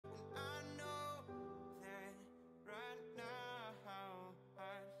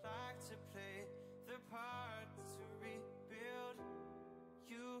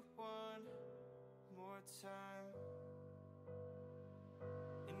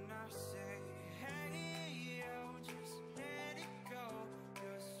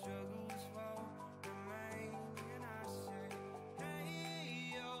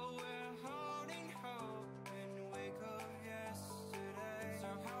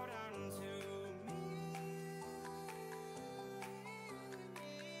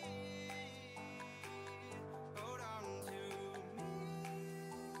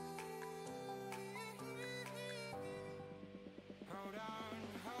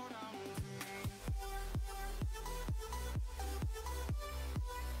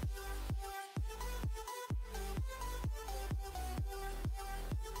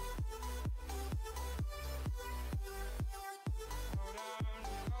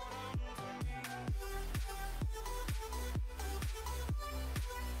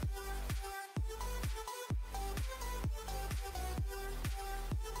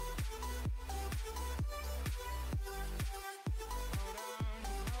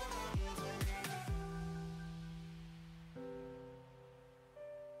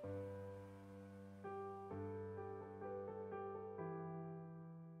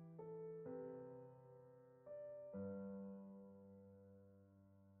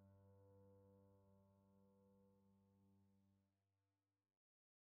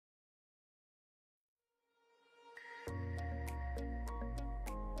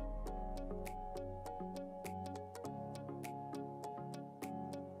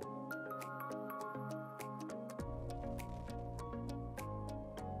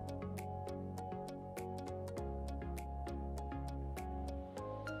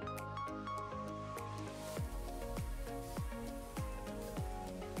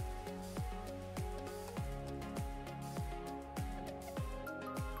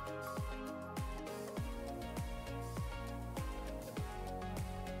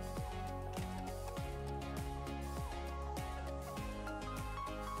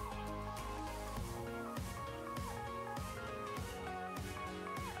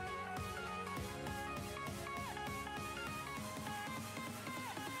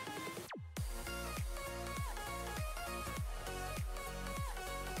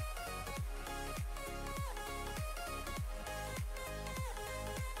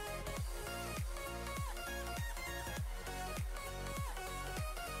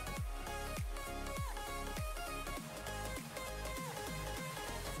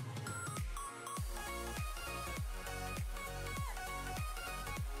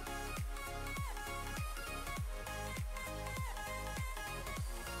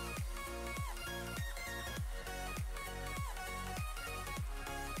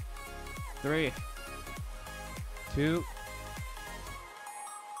3, 2,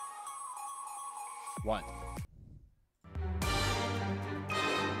 1.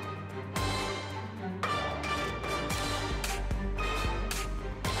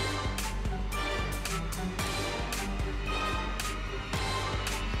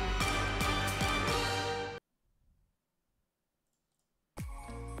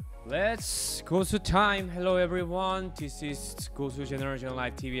 Let's go to time. Hello everyone, this is Gosu Generation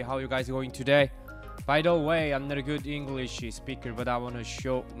Live TV. How you guys going today? By the way, I'm not a good English speaker, but I want to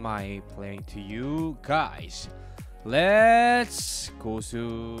show my playing to you guys. Let's go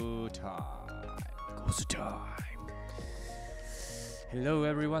to time. Go to time. Hello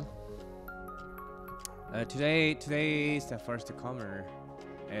everyone. Today is the first comer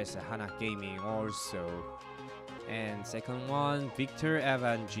is Hana Gaming also. And second one, Victor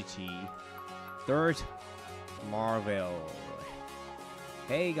Evan GT. Third, Marvel.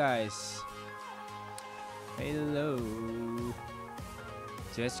 Hey guys. Hello.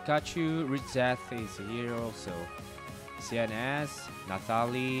 Jessicachu Rizeth is here also. CNS,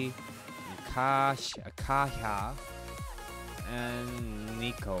 Nathalie, Akaya, and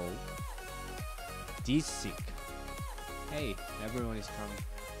Nico. Disik. Hey, everyone is coming.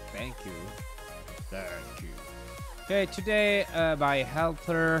 Thank you. Thank you. Okay, today my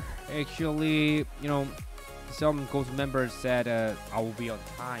helper actually, some Ghost members said I will be on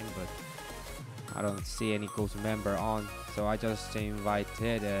time, but I don't see any Ghost member on, so I just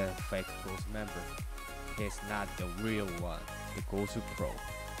invited a fake Ghost member. He's not the real one, the Gosu Pro.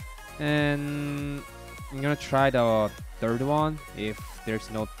 And I'm gonna try the third one. If there's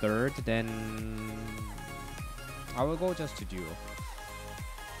no third, then I will go just to duo.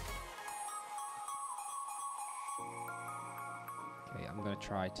 I'm gonna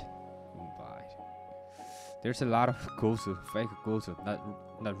try to invite. There's a lot of Gosu, fake Gosu,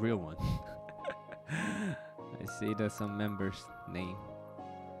 not real one. I see there's some members' name.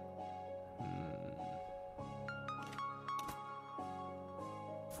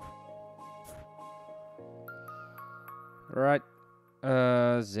 Right,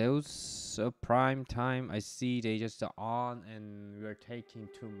 Zeus prime time. I see they just are on, and we're taking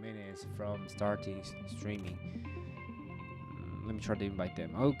 2 minutes from starting streaming. Let me try to invite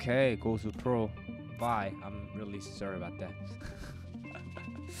them. Okay, Gosu Pro. Bye. I'm really sorry about that.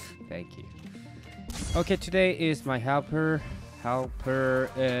 Thank you. Okay, today is my helper. Helper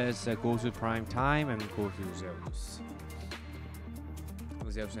is Gosu Prime Time and Gosu Zeus.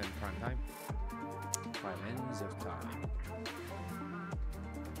 Zeus and Prime Time. Prime and Zeus Time.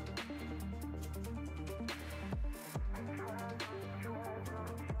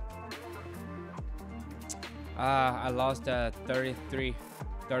 I lost 43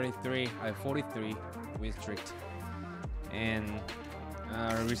 win streak, and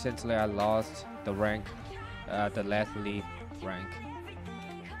recently I lost the rank, the last league rank.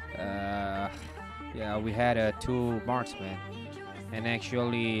 Yeah, we had 2 Marksman, and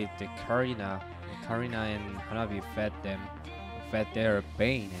actually the Karina and Hanabi fed their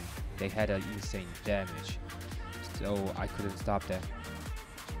Bane, and they had an insane damage, so I couldn't stop that.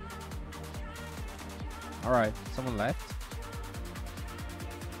 Alright, someone left.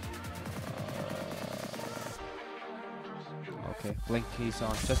 Okay, blink is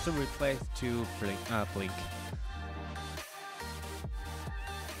on. Just to replace to blink.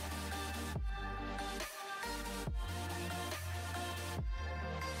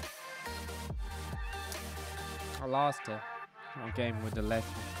 I lost one game with the left.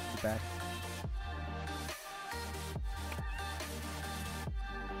 Too bad.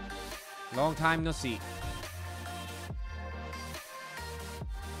 Long time no see.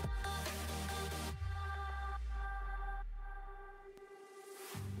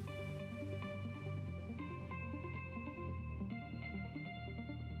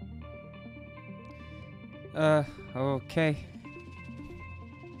 Okay.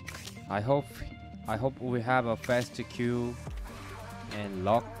 I hope we have a fast queue and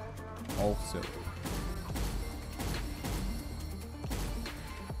lock also.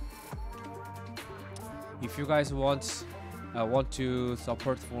 If you guys want to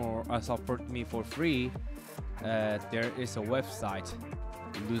support me for free, there is a website,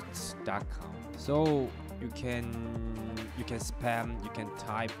 loot.com. So you can spam, you can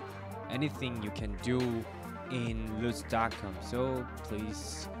type anything you can do in loot.com. So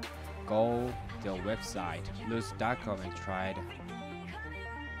please go to the website loot.com and try to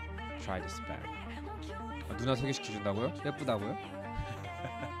spam. 누나 소개시켜준다고요? 예쁘다고요?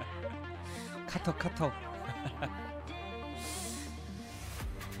 카톡.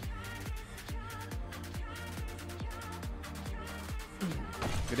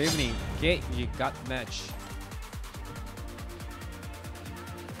 Good evening. Okay, you got match.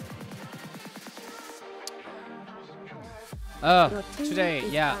 Today,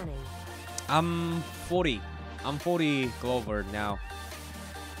 yeah. I'm 40. I'm 40 Glover now.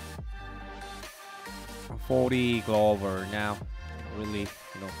 I'm 40 Glover now. Really,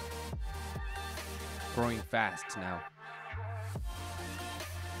 growing fast now.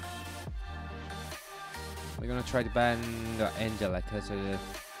 We're gonna try to ban the Angela because I don't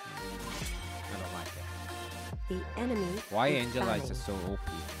like it. The enemy. Why Angela is so OP?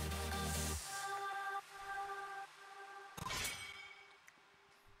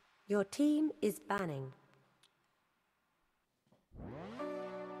 Your team is banning.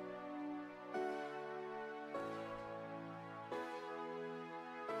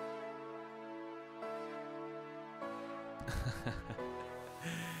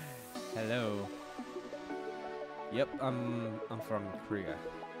 Hello. Yep, I'm from Korea.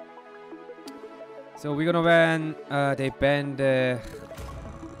 So we're gonna ban. They banned. The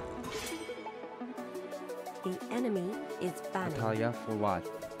enemy is banning. Natalia for what?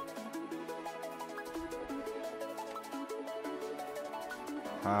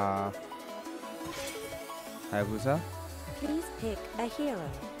 Hayabusa? Please pick a hero.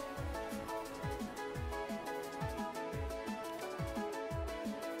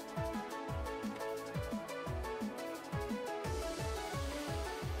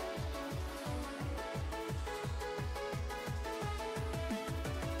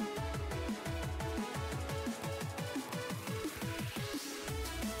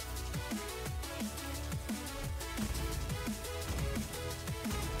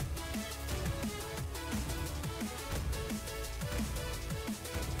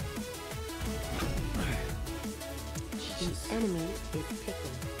 The enemy is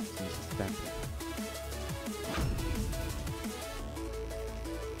picking.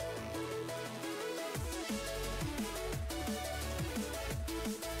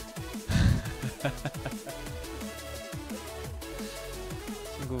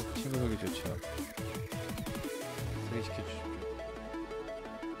 친구 소개 좋죠. 소개시켜 주십시오.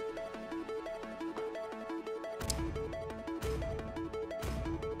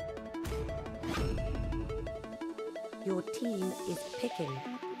 Your team is picking.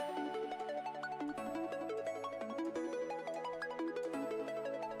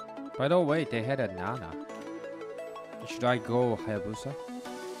 By the way, they had a Nana. Should I go Hayabusa?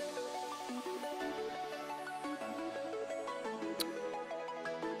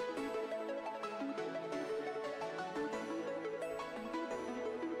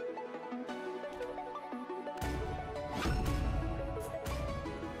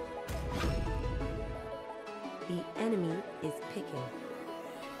 The enemy is picking.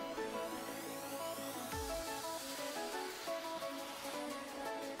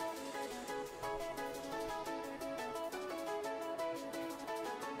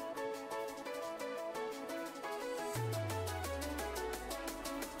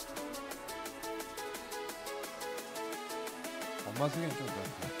 엄마 소개는 좀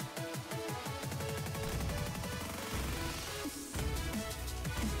그렇다.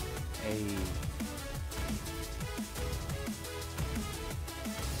 에이.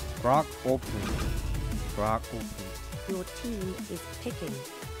 Grok open. Grok open. Your team is picking.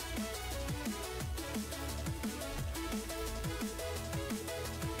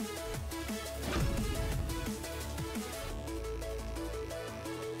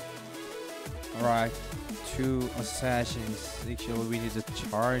 Alright. 2 assassins. Actually, we need a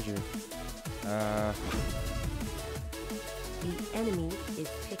charger. The enemy is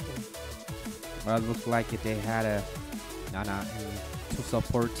picking. Well, it looks like they had a Nana to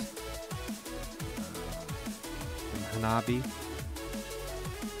support Hanabi.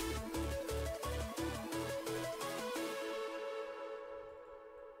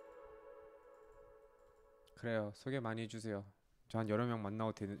 그래요. 소개 많이 해주세요. 저 한 여러 명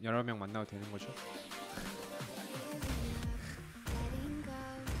만나도 되는 거죠?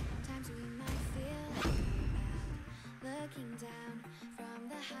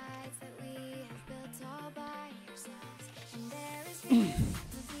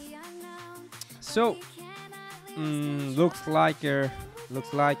 So, looks like 3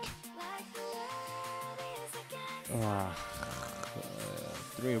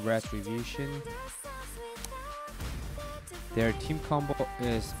 retribution. Their team combo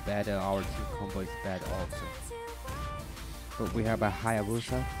is better. Our team combo is bad also. But we have a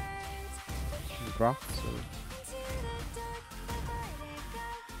Hayabusa and Grok, so.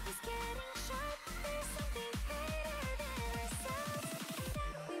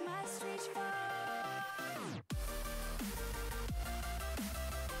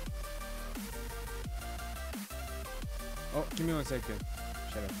 Oh, give me 1 second.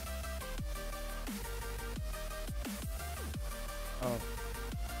 Shut up. Oh.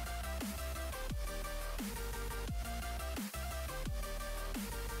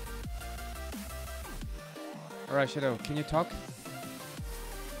 Alright, Shadow, can you talk?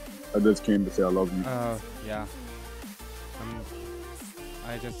 I just came to say I love you. Yeah.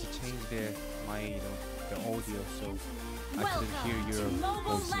 I just changed my the audio, so I couldn't hear your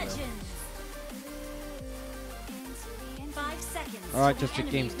voice well. Alright, just the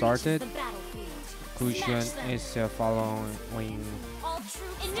game started. Cushion is following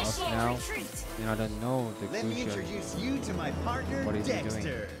us now, and I don't know the Let me introduce you to my partner, what is he Dexter.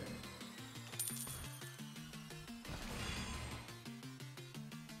 doing?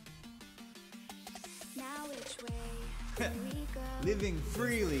 Living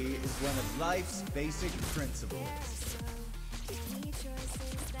freely is one of life's basic principles.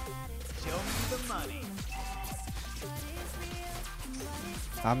 Show me the money.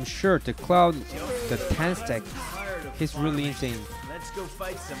 I'm sure the Claude, the 10 stack, he's really insane Let's go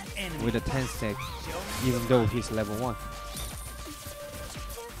fight some enemies. with the 10 stack, even though he's level 1.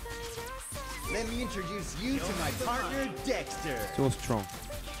 Let me introduce you to my partner, Dexter. So strong.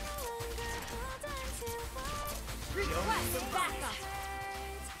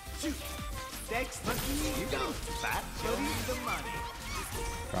 Shoot. Dexter, you go. Fat buddy, the money.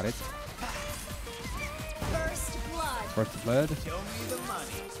 Got it. First blood. First blood. Show me the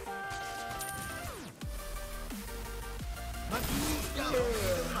money. Monkey, go.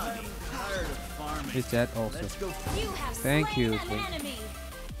 The money. Tired of farming. He's dead also. Let's go. You have Thank slain you, an Queen. enemy.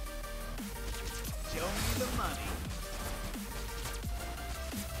 Show me the money.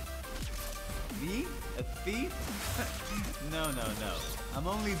 Me? A thief? No, no, no. I'm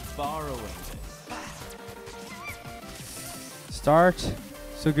only borrowing this. Start.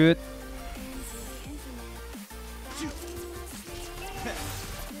 So good.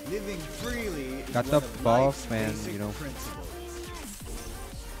 Living freely is Got one the of buff life's and, basic you know. principles.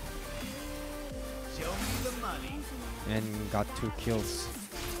 Show me the money. And got 2 kills.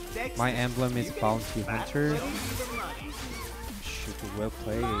 Dexter, My emblem is you getting Bounty fat? Hunter. Show me the money. Shoot, well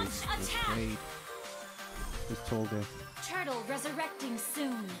played. Launch Well attack. played. Just told it. Turtle resurrecting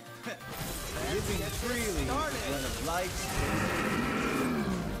soon. Living freely is one of life's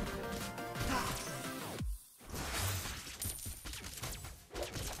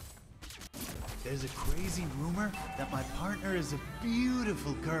There's a crazy rumor that my partner is a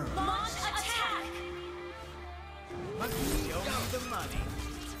beautiful girl. Launch attack. Show me the money.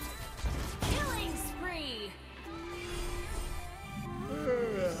 Killing spree.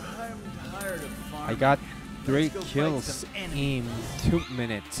 I'm tired of farming. I got 3 Let's go fight kills some in enemies. 2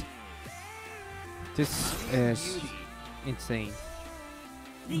 minutes. This is insane.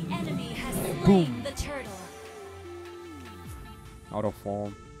 The enemy has slain Boom. the turtle. Out of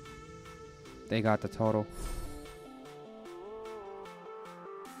form. They got the total.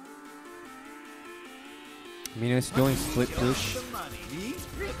 Minus doing split push. The money. Me?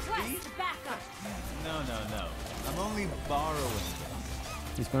 Request backup. No, no, no. I'm only borrowing.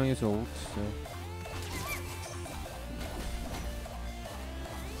 He's gonna use ult, so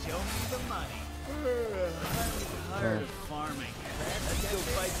Show me the money. I'm tired of farming. Let's go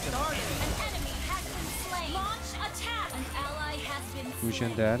fight some enemies. An enemy has been slain. Launch attack. An ally has been Fusion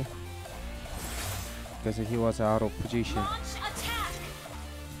slain. dead. Because he was out of position. Launch attack.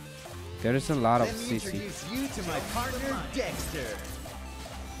 There is a lot of Let me CC. introduce you to my partner, Dexter.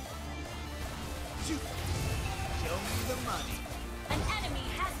 Shoot. Show me the money. An enemy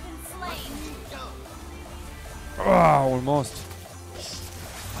has been slain. Ah, almost.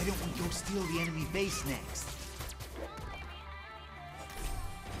 Why don't we go steal the enemy base next?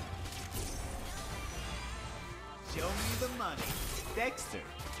 Show me the money. Dexter,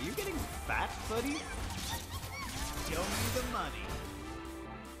 are you getting fat, buddy? Show me the money.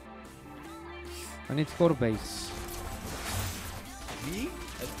 I need to go to base. Me?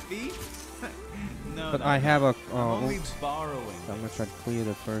 A thief? No, But no, I no. have a I'm only ult. borrowing. So I'm gonna try to clear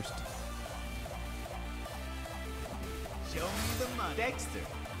that first. Show me the money. Dexter,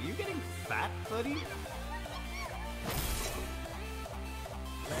 are you getting fat, buddy?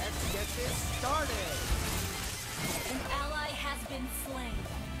 Let's get this started. An ally has been slain.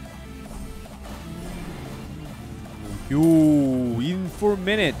 Yo, in 4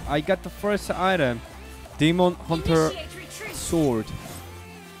 minutes, I got the first item. Demon Hunter Initiate retreat. Sword.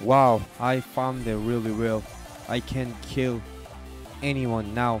 Wow, I found it really well. I can kill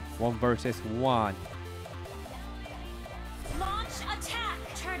anyone now. 1 versus 1. Launch attack.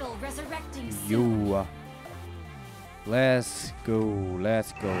 Turtle resurrecting soon. Yo. Let's go.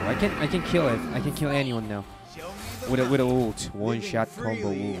 Let's go. I can kill it. I can kill anyone now. Show me with a ult, one Living shot combo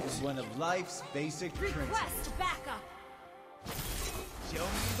freely ult. is one of life's basic principles. Request backup. Show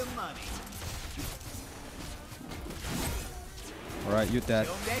me the money. All right, you dead.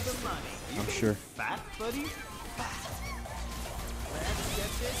 Show me the money. Are you I'm getting sure. Fat, buddy. Let's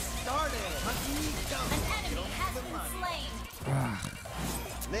get this started. Hunky, go. An enemy has the been money. slain.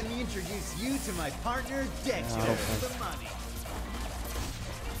 Let me introduce you to my partner, Dexter. okay. The money.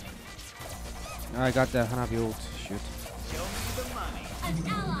 I got the Hanabi ult. Shoot. Show me the money. An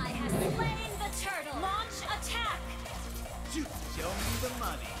ally has slain the turtle. Launch attack. Shoot. Show me the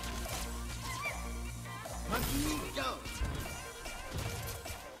money. Monkey, go.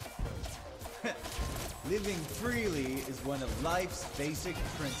 Living freely is one of life's basic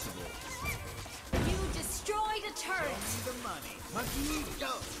principles. You destroyed a turret. The money. Monkey,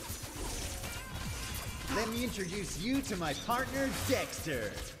 go. Let me introduce you to my partner,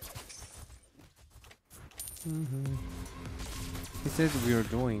 Dexter. He said we were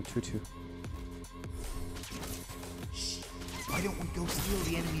doing 2-2. Why don't we go steal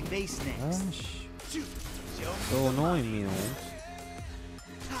the enemy base next? Gosh, Shoot. Show me so the annoying, money. you know.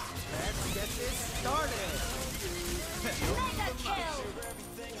 Let's get this started. Mega kill.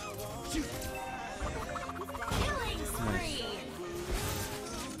 Shoot. Killing spree.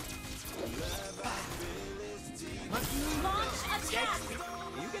 Launch attack.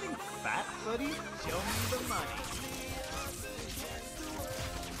 Are you getting fat, buddy? Show me the money.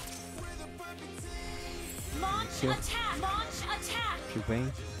 Launch Kill. attack. Launch attack. You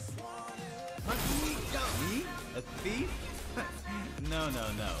bang. Monkey, go. Me? A thief? No.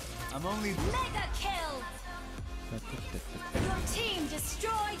 I'm only... Mega kill. Your team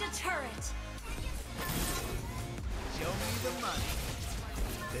destroyed a turret. Show me the money.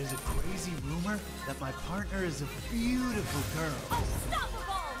 There's a crazy rumor that my partner is a beautiful girl.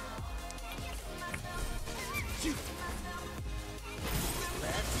 Unstoppable. Shoot.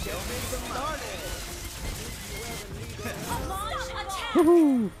 Let's show me the money. Launch attack.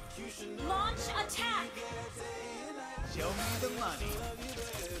 Launch attack. Show me the money.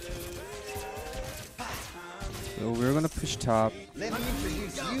 So we're gonna push top. Let me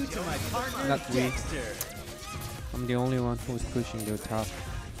introduce you to my partner, Not we. Dexter. I'm the only one who's pushing the top.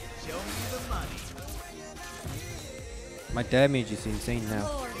 Show me the money. My damage is insane now.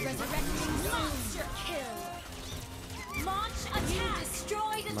 Lord resurrecting monster kill. Launch attack.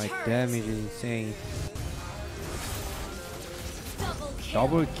 Destroyed a My turret. damage is insane. Double kill.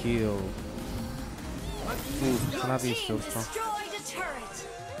 Double kill. Ooh, Your Hanabi is team so strong. destroyed a turret.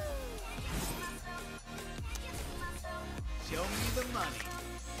 Show me the money.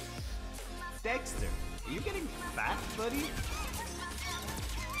 Dexter, are you getting fat, buddy?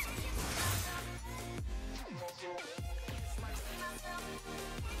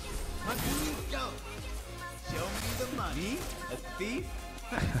 Monkey, go. Show me the money. A thief?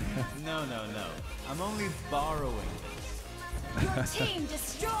 No. I'm only borrowing this. Your team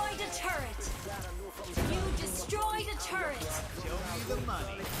destroyed a turret. You destroyed a turret. Show me the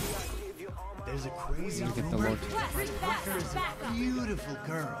money. There's a crazy Look at the rumor Lord. that my partner is a beautiful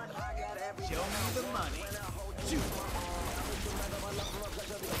girl. Show me the money. Shoot.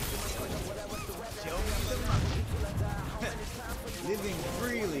 Show me the money. Living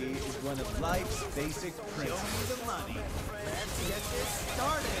freely is one of life's basic principles. Show me the money. Let's get this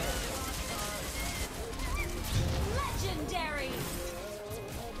started. Legendary.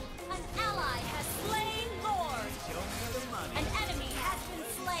 An ally has slain Lord. Show me the money. An enemy has been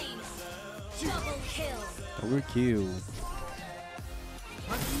slain. Double kill. Double kill.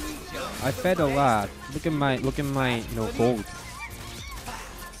 Monkey, go. I fed a lot. Look at my gold.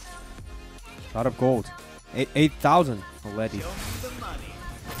 A lot of gold. 8,000 already. Show me the money.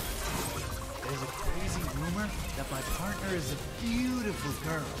 There's a crazy rumor that my partner is a beautiful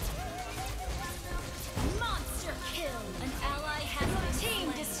girl. Monster kill. An ally has your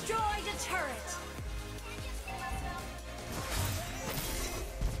team destroyed a turret.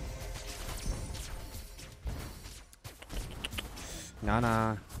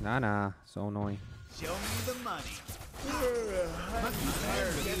 Nah. So annoying. Show me the money.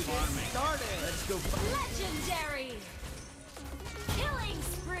 Started. Let's go. Legendary. Killing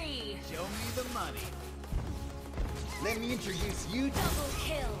spree. Show me the money. Let me introduce you to Double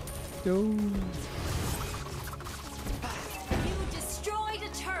kill. You destroyed a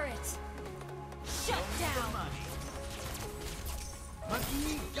turret. Shut down. money.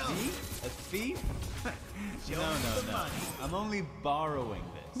 Monkey, go. Me? A thief? No. I'm only borrowing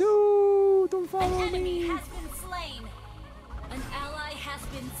this. No, don't An follow enemy me. has been slain. An ally has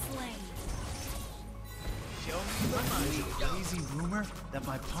been slain. Show me the money. There's a crazy rumor that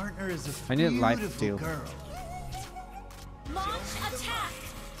my partner is a I need a life beautiful steal. girl. Launch attack.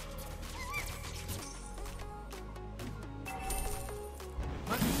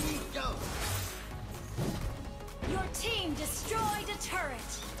 Your team destroyed a turret.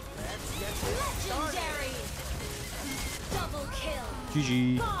 Legendary. Double kill.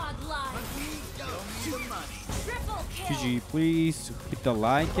 GG. Godlike. Triple kill. GG. Please hit the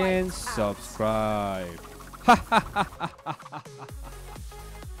like and subscribe.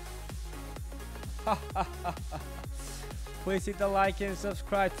 Please hit the like and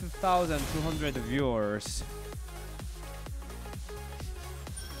subscribe. 2,200 viewers.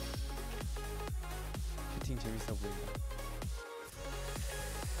 채팅 재밌어 보인다.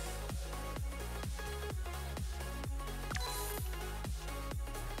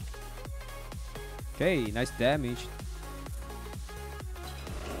 Okay, nice damage.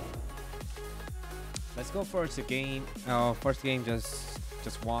 Let's go first game. Oh, first game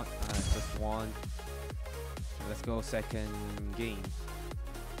just one. Let's go second game.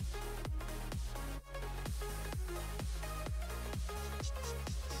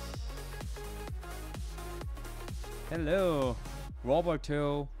 Hello,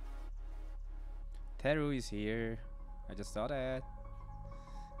 Roberto. Teru is here. I just saw that.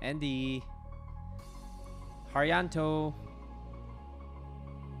 Andy. Haryanto.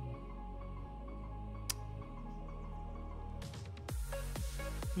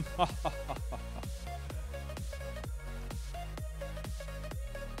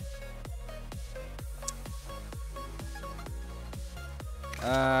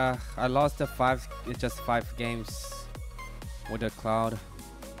 I lost the just five games with the Claude,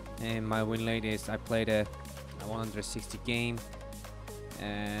 and my win rate is I played a 160 game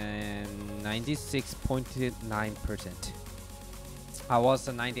and 96.9%. I was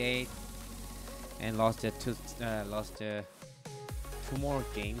a 98 and lost two more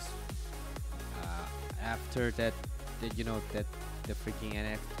games. After that, you know that the freaking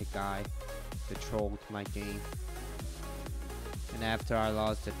NFT guy that trolled my game, and after I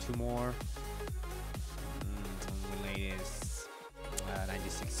lost two more, the latest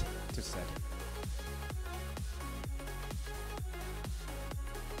 96%.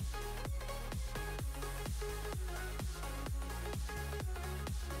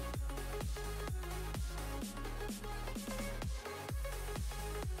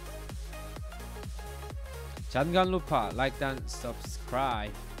 잔간루파, like and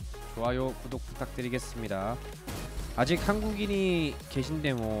subscribe, 좋아요, 구독 부탁드리겠습니다. 아직 한국인이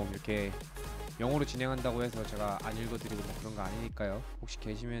계신데 뭐 이렇게 영어로 진행한다고 해서 제가 안 읽어드리고 뭐 그런 거 아니니까요. 혹시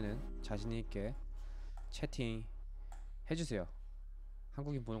계시면은 자신 있게 채팅 해주세요.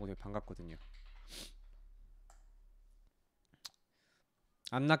 한국인 보는 거 되게 반갑거든요.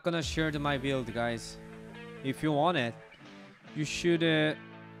 I'm not gonna share my build, guys. If you want it, you should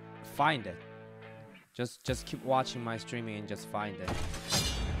find it. Just keep watching my streaming and just find it.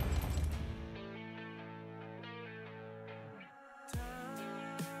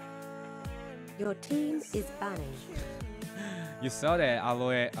 Your team is banning. You saw that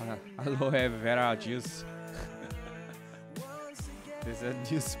aloe vera juice. There's a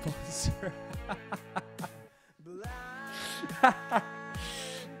new sponsor.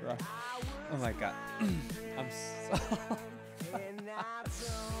 Right. Oh my god. I'm so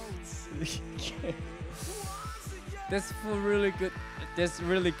That's for really good. That's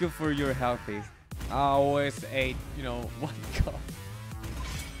really good for your healthy. I always ate, you know, 1 cup.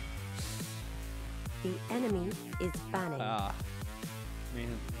 The enemy is banning.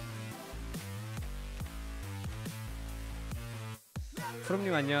 Man.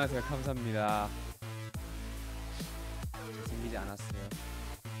 프롬님 안녕하세요. 감사합니다. 생기지 않았어요.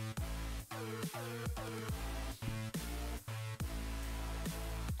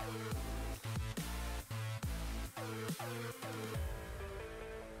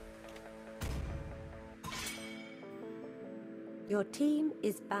 Your team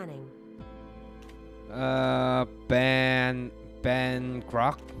is banning. Ben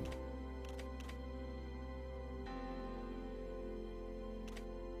Grok.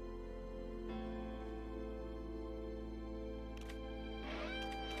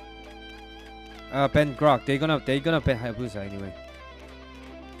 Ben Grok. They're gonna ban Hayabusa anyway.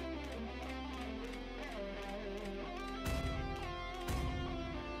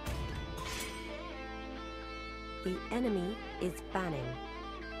 The enemy is banning.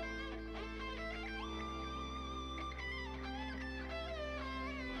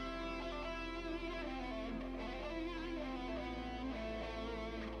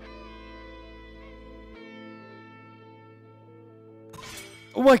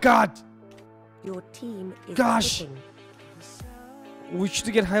 Oh my god! Your team is Gosh! picking. We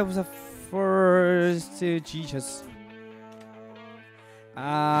should get Hayabusa first. Jesus.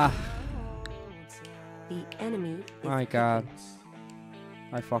 Ah, The enemy is my God.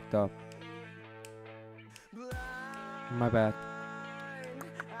 I fucked up. My bad.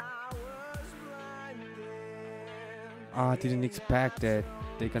 I didn't expect that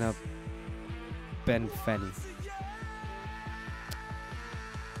they're gonna ban Fanny.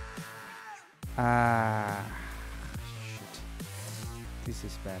 Ah, shit. This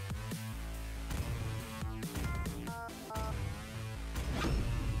is bad.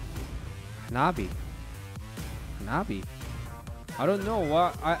 Hanabi. Hanabi. I don't know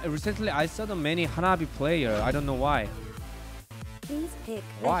what. Recently I saw the many Hanabi player. I don't know why. Please pick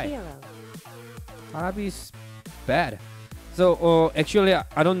Why? a hero. Hanabi is bad. So actually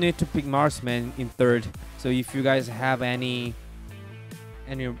I don't need to pick Marksman in third. So if you guys have any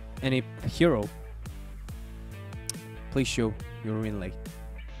hero, please show your win late.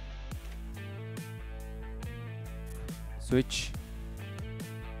 Switch.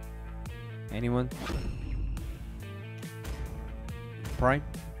 Anyone? Prime?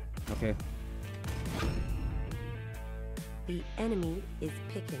 Okay. The enemy is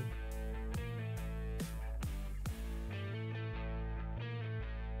picking.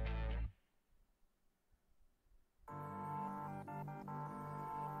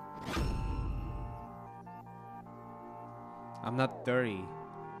 I'm not 30.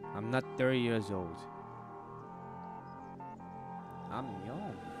 I'm not 30 years old. I'm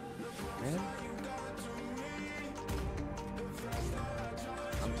young, man.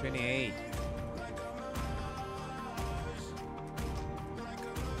 I'm 28.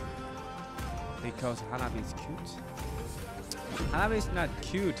 Because Hanabi is cute. Hanabi is not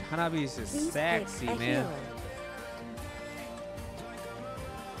cute. Hanabi is Please sexy, pick a man. hero.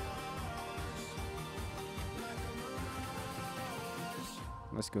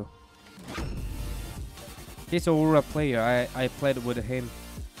 Let's go. He's a Aura player. I played with him,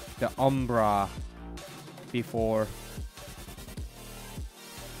 the Umbra, before.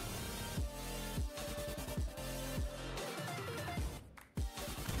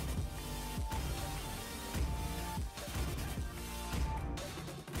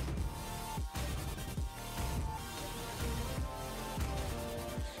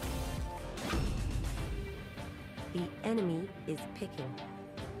 The enemy is picking.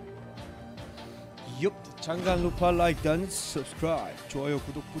 Yup. 잠깐 루파 like and subscribe. 좋아요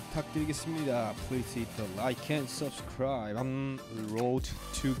구독 부탁드리겠습니다. Please hit the like and subscribe. I'm road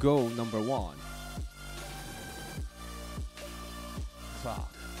to go number 1. Claude.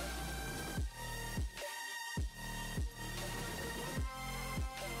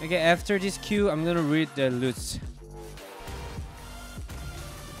 Okay, after this queue, I'm gonna read the loots.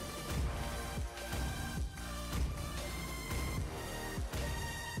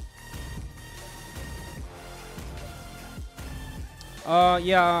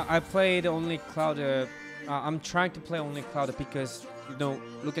 Yeah, I played only Cloud. I'm trying to play only Cloud because, you know,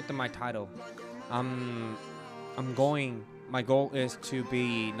 look at my title. I'm going. My goal is to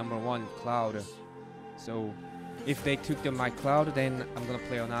be number 1 Cloud. So, if they took my Cloud, then I'm gonna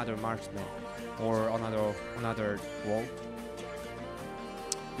play another Marksman or another wall.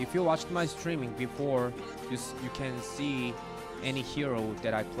 If you watched my streaming before, you can see any hero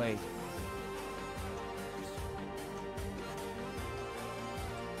that I play.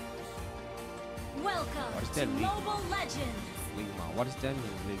 Welcome What is to that mean? Mobile Legends. Ligma. What does that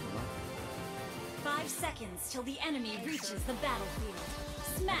mean, Ligma? 5 seconds till the enemy reaches the battlefield.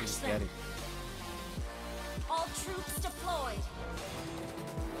 I Smash didn't get them. it. All troops deployed.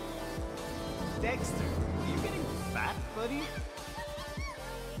 Dexter, are you getting fat, buddy?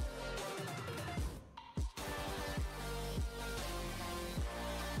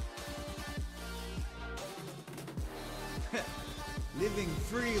 Living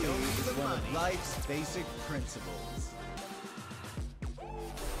freely is one of life's basic principles.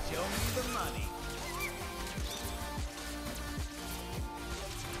 Show me the money.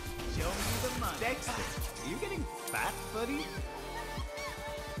 Show me the money. Dexter, are you getting fat, buddy?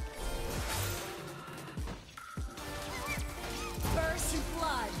 First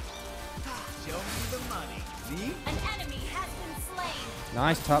blood. Show me the money. Me? An enemy has been slain.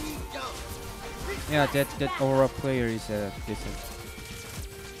 Nice top. Yeah, that Aura player is decent.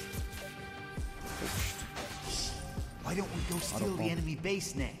 Why don't we go steal the enemy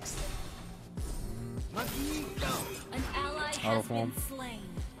base next? Monkey, go! An ally Out has of form. been slain.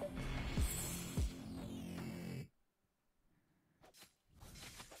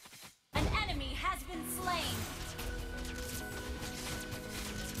 An enemy has been slain.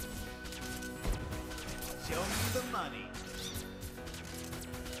 Show me the money.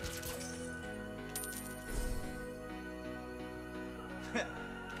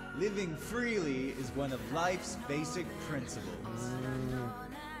 Living freely is one of life's basic principles.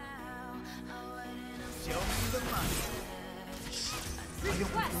 Show me the money.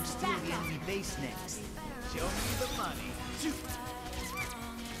 Request backup. Base next. Show me the money. Shoot.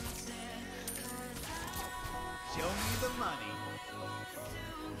 Show me the money.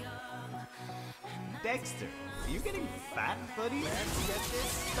 Dexter, are you getting fat, buddy? Let's get this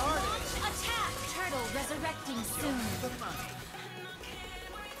started. Launch attack. Turtle resurrecting Show soon. me the money.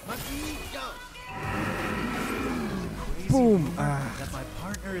 Monkey, go. Crazy Boom. rumor that my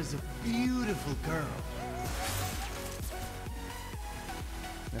partner is a beautiful girl.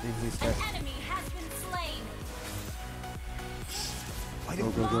 I think he's An dead. enemy has been slain. I Go,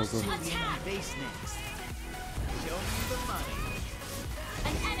 don't go, go, want go. to be in base next. Show me the money.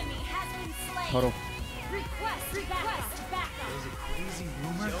 An enemy has been slain. Turtle. Request backup. There's a crazy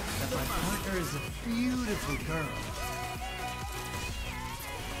rumor that my partner is a beautiful girl.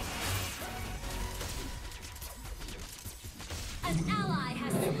 An ally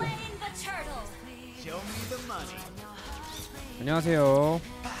has slain the turtle. Show me the money. 안녕하세요.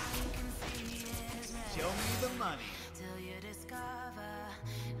 Show me the money.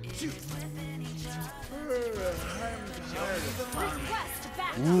 Shoot. Request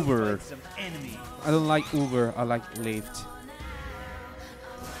backup. Uber. Fight some enemy. I don't like Uber. I like Lyft.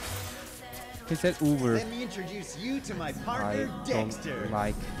 He said Uber. Let me introduce you to my I partner, Dexter. don't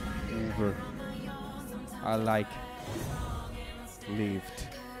like Uber. I like Lyft.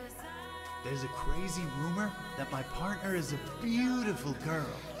 There's a crazy rumor that my partner is a beautiful girl.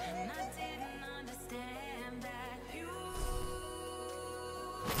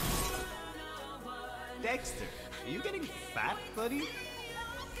 Dexter, are you getting fat, buddy?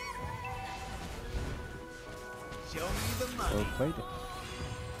 Show me the Well money. played.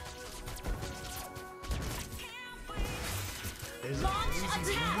 There's a Launch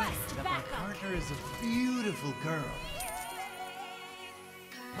crazy attack. rumor that my Backup. partner is a beautiful girl.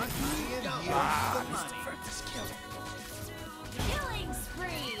 Monkey and you. The money. Killing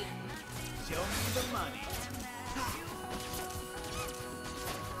spree. Show me the money.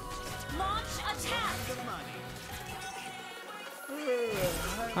 Launch attack. The money.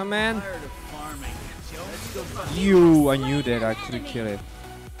 Oh man. Tired of farming. Show me the money. You, I knew that I couldn't kill it.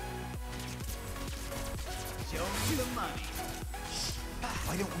 Show me the money.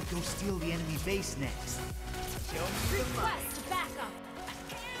 Why don't we go steal the enemy base next? Show me the money. Request backup.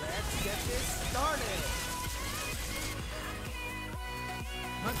 Let's get this started.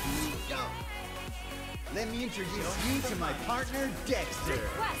 Monkey, go. Let me introduce you to my partner, Dexter.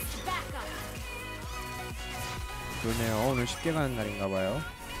 Request backup. 그러네요. 오늘 쉽게 가는 날인가 봐요.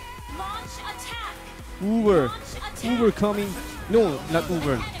 Launch attack. Uber. Launch attack. Uber coming. No, not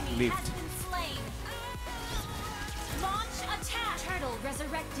Uber. An enemy Lyft. has been slain. Launch attack. Turtle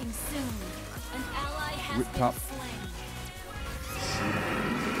resurrecting soon. An ally has Rip been top. slain. Steal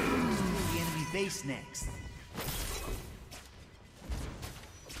the enemy base next.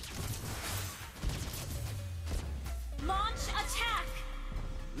 Launch attack.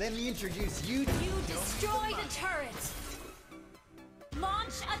 Let me introduce you. You destroyed a turret.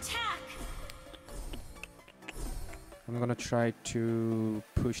 Launch attack. I'm gonna try to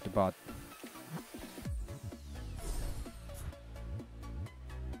push the bot.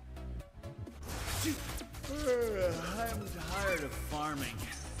 I'm tired of farming.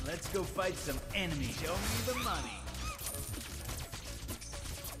 Let's go fight some enemies. Show me the money.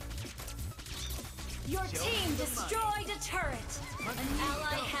 Your team destroyed a turret. An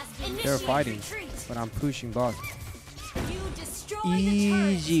ally has been They're fighting, retreat. but I'm pushing bot. You destroyed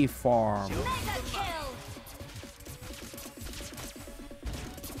Easy a farm. turret. Mega kill.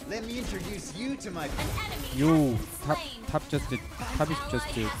 Let me introduce you to my. An enemy You has been top slain. top is Ally just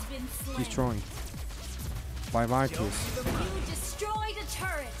has been slain. destroying by Marcus. You destroyed a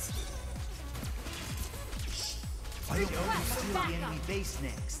turret. Why don't we Request steal the backup. enemy base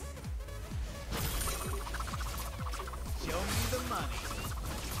next? Show me the money.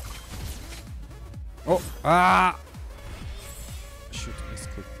 Oh, ah! Shoot, it's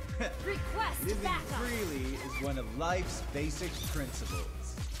good. Request Living backup. freely is one of life's basic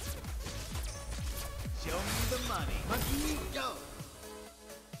principles. Show me the money. Monkey, go.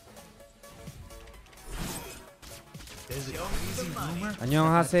 There's a crazy rumor.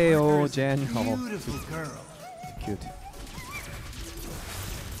 안녕하세요, Jen. Oh, Beautiful girl. cute.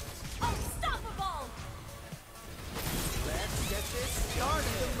 Unstoppable. Let's get this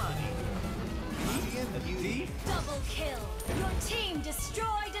started. The money. Medium beauty. Double kill. Your team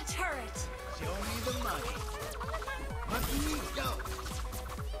destroyed a turret. Show me the money. Monkey, go.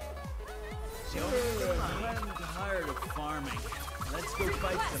 Show me the money. I'm tired of farming. Let's go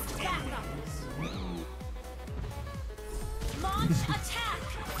fight some Request enemies. backup. Launch attack.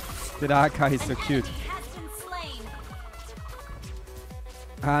 That guy is so An cute. enemy has been slain.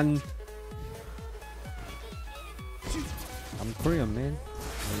 And I'm Korean, man.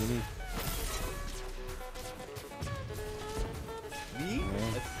 What do you mean? Me?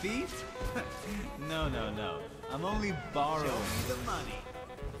 Yeah. A thief? No, no, no. I'm only borrowing. Show me the money.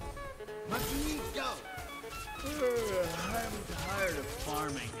 Go. I'm tired of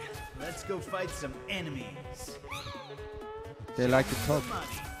farming. Let's go fight some enemies. They like to talk. Money.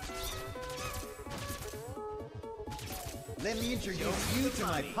 Let me introduce you to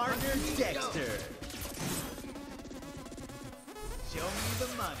my partner, Dexter. Show me the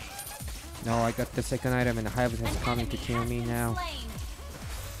money. No, I got the second item and the Hayabusa is coming to kill me now.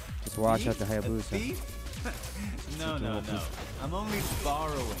 Just watch out the A Hayabusa. thief? No, no, no. I'm only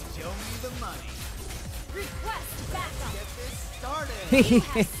borrowing. Show me the money. Request backup. Get this started. You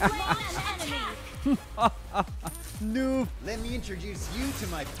have slain an enemy. Noob. Let me introduce you to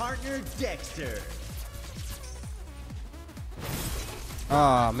my partner, Dexter.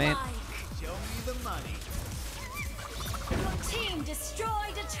 Oh man. Show me the money. Your team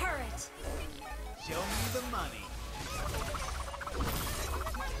destroyed a turret. Show me the money.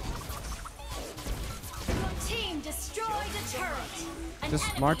 Your team destroyed a turret. An This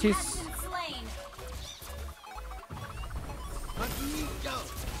enemy Martis? has been slain. Go.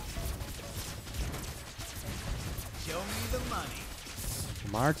 Show me the money.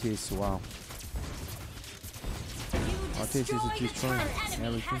 Martis, wow. You Martis is destroyed a destroying turret. An enemy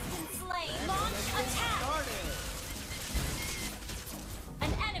everything. has been slain. Launch attack.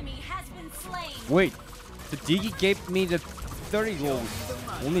 An enemy has been slain. Wait, the Digi gave me the 30 gold.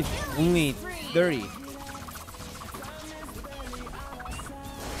 Only 30.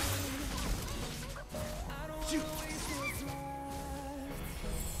 Shoot.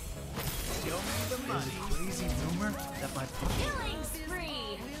 Show me the money. Crazy rumor that my Killing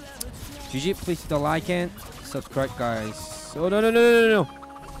spree. GG, please hit the like and subscribe, guys. Oh no no no no no!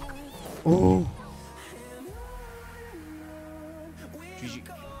 Oh. GG.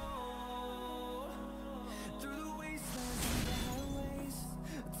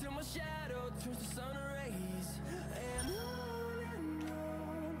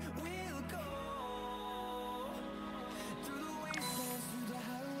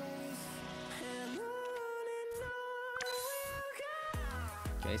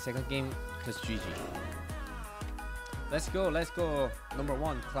 Okay, second game plus GG. Let's go, let's go. Number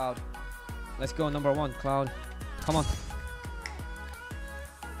one, Cloud. Let's go, number one, Cloud. Come on.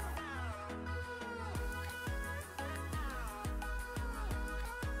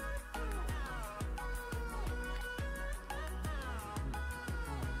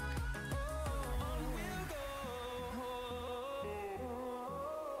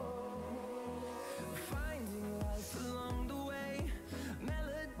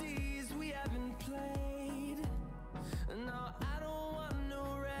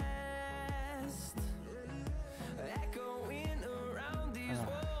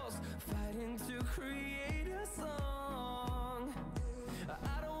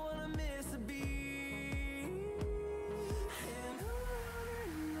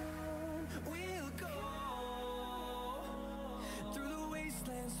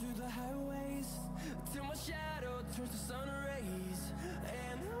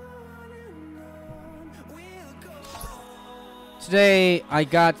 Today I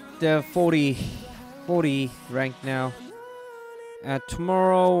got the 40 rank now.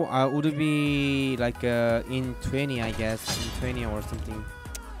 Tomorrow I would be like in 20, I guess, in 20 or something,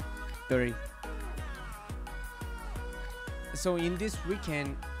 30. So in this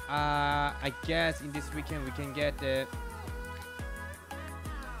weekend, I guess in this weekend we can get the.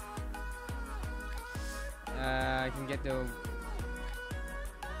 I can get the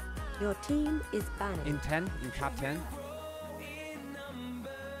Your team is banning. in 10, in top 10.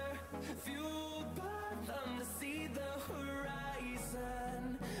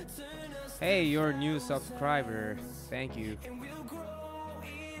 Hey, you're a new subscriber. Thank you.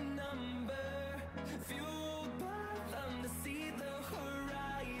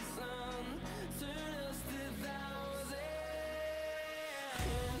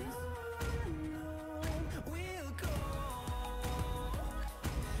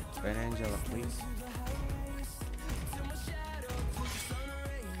 Ben Angela, please.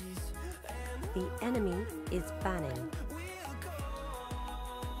 The enemy is banning.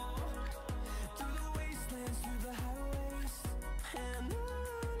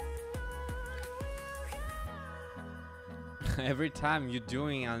 Every time you're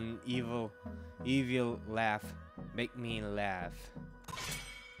doing an evil laugh. Make me laugh.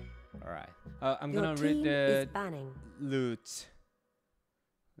 Alright. I'm Your gonna read team the is banning. loot.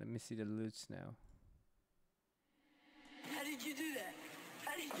 Let me see the loots now. How did you do that?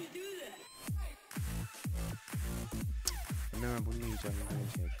 How did you do that? 유명한 분위기죠, 이번에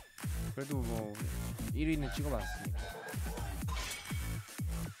제. 그래도 뭐 1위는 찍어봤으니까.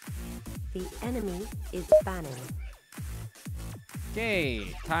 The enemy is banning.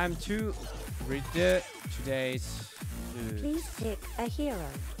 Okay, time to read the today's loot. Please pick a hero.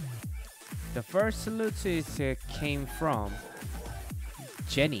 The first loot is came from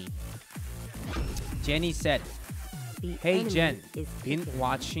Jenny. Jenny said, The "Hey enemy Jen, is been picking.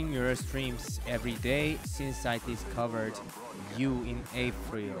 watching your streams every day since I discovered you in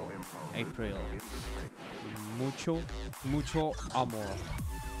April. Mucho amor.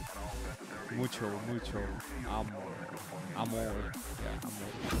 Mucho amor. Amor. Yeah,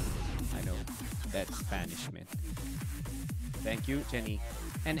 amor. I know. That's Spanish, man. Thank you, Jenny.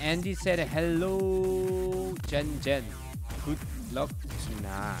 And Andy said, hello, Jen. Good luck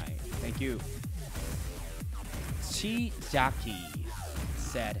tonight. Thank you. Chijaki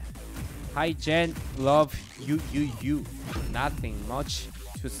said, hi, Jen. Love you. Nothing much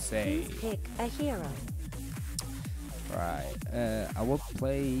to say. Please pick a hero. Right. I will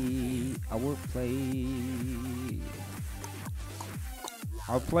play.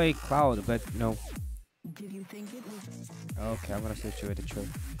 I'll play Claude, but no. Did you think it was? Okay, I'm gonna switch with the truth.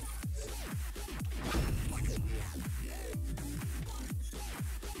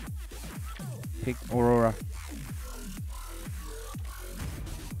 Pick Aurora.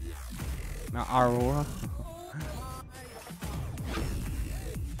 Not Aurora.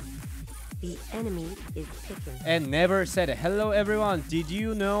 The enemy is picking. And never said hello everyone. Did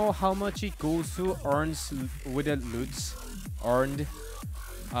you know how much Gosu earns with the loots? Earned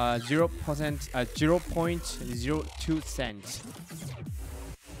 0.02 cents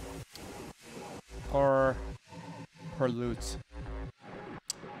per loot.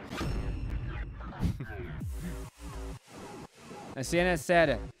 And CNN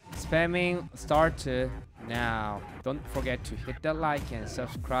said, spamming start now. Don't forget to hit the like and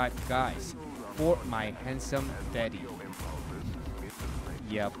subscribe, guys, for my handsome daddy.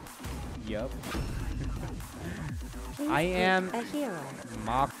 Yup. Please I pick am a hero.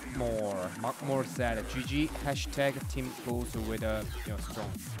 Markmore said, GG hashtag team goes with a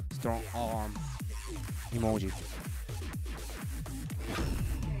strong arm emoji.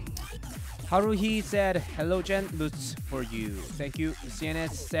 Haruhi said, hello Jen, loots for you. Thank you.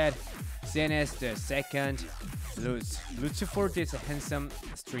 CNS said, CNS the second loots for this handsome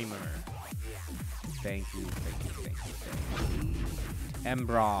streamer. Thank you.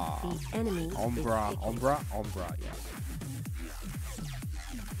 Umbra, The enemy is picking. Umbra, yeah.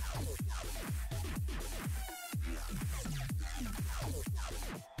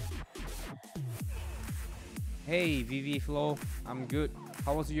 Hey VV Flo, I'm good.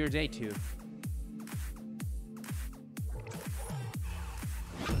 How was your day too?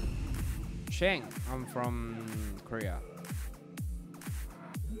 Sheng, I'm from Korea.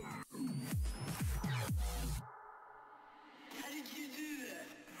 How did you do that?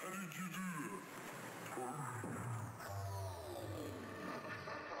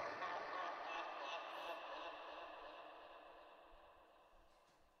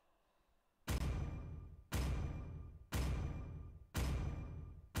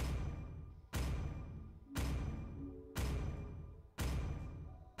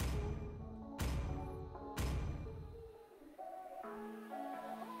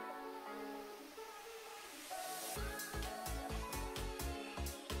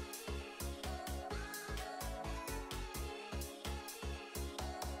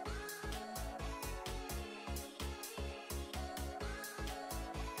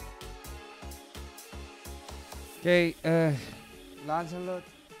 Okay, Lancelot.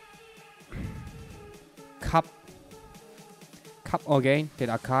 Cup again. Did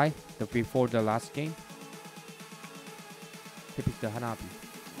Akai before the last game? He picked the Hanabi.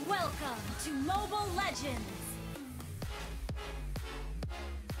 Welcome to Mobile Legends!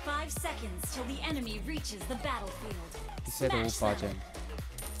 5 seconds till the enemy reaches the battlefield. He said Smash all them. budget.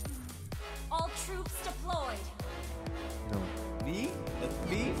 All troops deployed. No. Me? A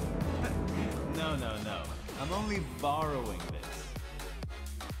thief? No. I'm only borrowing this.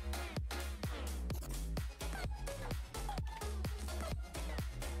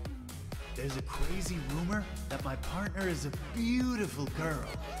 There's a crazy rumor that my partner is a beautiful girl.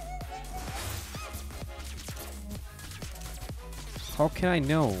 How can I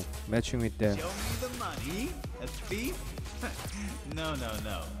know? Matching with the. Show me the money? A thief? No.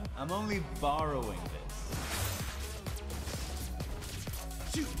 I'm only borrowing this.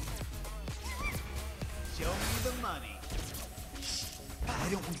 Show me the money. Why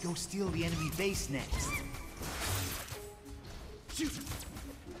don't we go steal the enemy base next?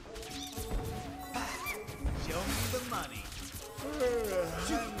 Show me the money.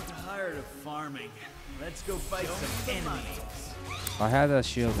 I'm tired of farming. Let's go fight some enemies. I had a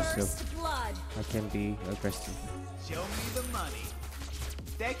shield, so First blood. I can be aggressive. Show me the money.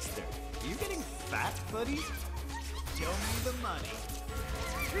 Dexter, are you getting fat, buddy? Show me the money.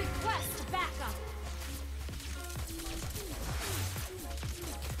 Request backup.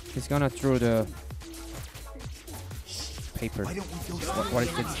 He's gonna throw the paper. Why don't we go What is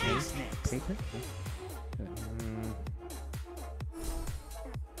steal the it? base next? Paper?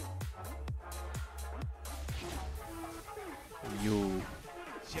 You.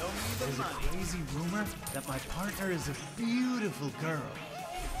 Show me the money. There's a crazy rumor that my partner is a beautiful girl.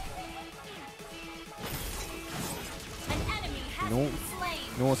 An enemy has No. been slain.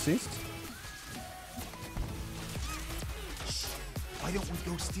 No assist? Why don't we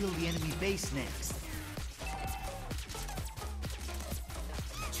go steal the enemy base next?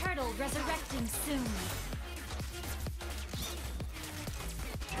 Turtle resurrecting soon.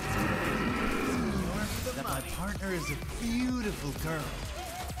 That my partner is a beautiful girl.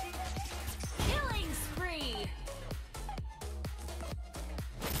 Killing spree.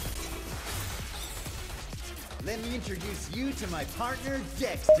 Let me introduce you to my partner,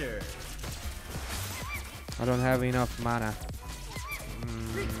 Dexter. I don't have enough mana.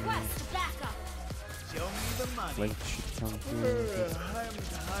 Request backup. Show me the money. Blink should come through. I'm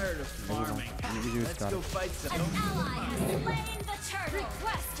tired of farming. You just Let's got go it. fight some An ally has slain the turtle.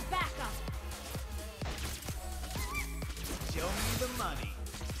 Request backup. Show me the money.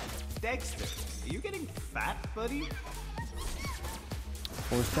 Dexter, are you getting fat, buddy?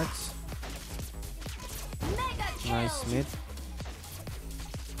 4 stacks. Mega kill. Nice mid.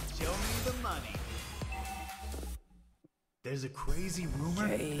 Show me the money. There's a crazy rumor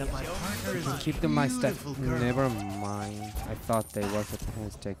Okay. that my partner is a Keep them my stack. beautiful girl. Never mind. I thought there was a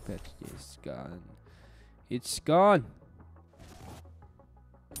pen stack, but it's gone. It's gone.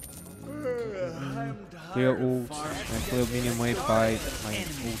 I'm Clear tired of ult farming. and clear minion wave by my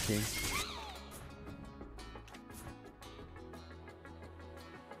ulting.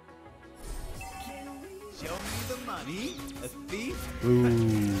 Show me the money. A thief? Ooh.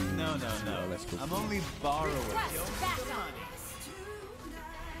 No. let's go. I'm only borrowing. Request Show me the backup. money.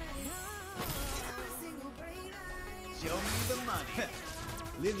 Show me the money.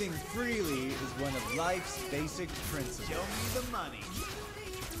 Living freely is one of life's basic principles. Show me the money.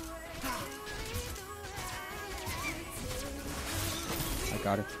 I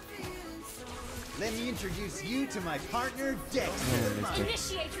got it. Let me introduce you to my partner, Dexter. Oh, missed it.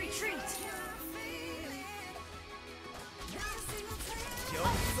 Initiate retreat. Show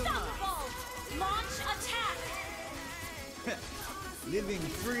me the money. Unstoppable. Launch attack. Living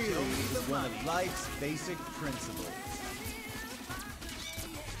freely is one of life's basic principles.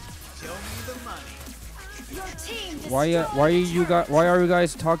 Show me the money. Your team destroyed Why are you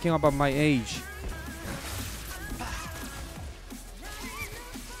guys talking about my age?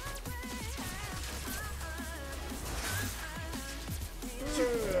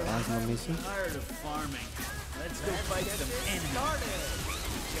 I'm missing. Tired of farming. Let's go fight some enemies.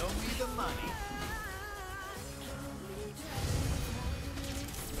 Show me the money.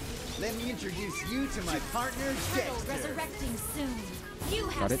 Let me introduce you to my partner, Turtle Dexter. resurrecting soon. You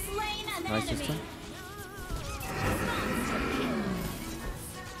have Got it. slain an Nice enemy. system.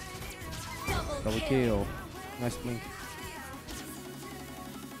 Double kill. Nice blink.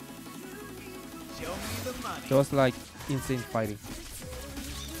 Show me the money. That was like insane fighting.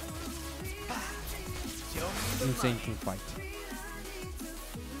 Show me the Insane money. team fight.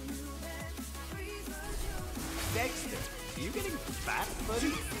 Dexter, are you getting fat,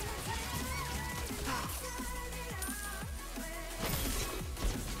 buddy?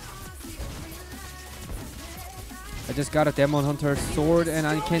 I just got a Demon Hunter sword and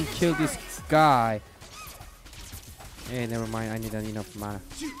I can kill this guy. Hey, never mind. I need enough mana.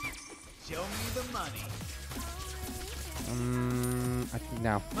 Show me the money. I think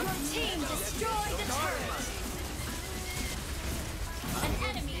now. Your team destroyed the turret. An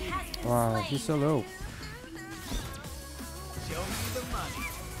enemy has been Wow, slain. he's so low. Show me the money.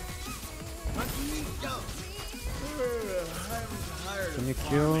 Let me go. I'm tired Can you of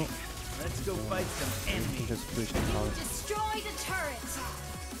kill? farming. Let's go fight some You can enemies. just push the You power. destroyed a turret.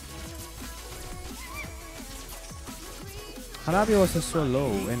 Hanabi was so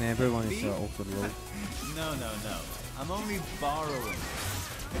low and everyone is also low. No. I'm only borrowing.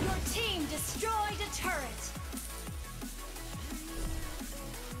 Your team destroyed a turret.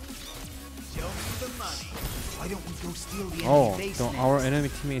 money. Why don't we go steal the Oh, enemy base so next? our enemy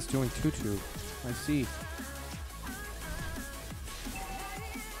teammate is doing 2-2. I see.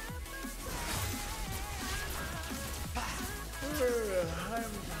 I'm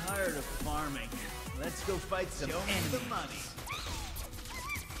tired of farming. Let's go fight some enemies. The money.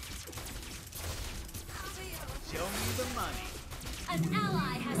 Show me the money. An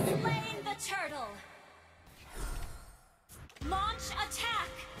ally has slain the turtle. Launch attack.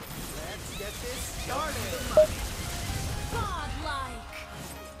 Let's get this started. Godlike.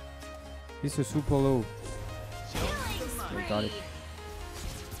 This is super low. Killing spree. got it.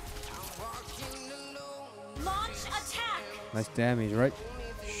 Launch attack. Nice damage, right?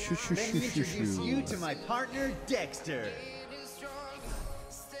 Shoot, shoot, Let shoot, me shoot, introduce you shoot. to my partner, Dexter.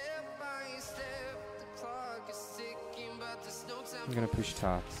 I'm gonna push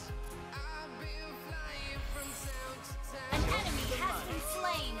top. An enemy has been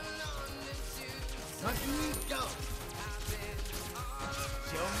slain. Monkey, go.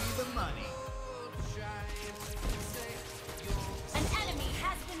 Show me the money. An enemy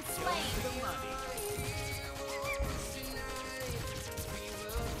has been slain. The money.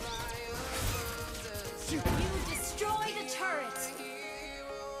 You destroyed a turret.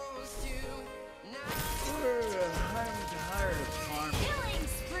 I'm tired of farming. Killing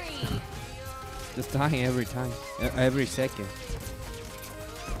spree. Just dying every time, every second.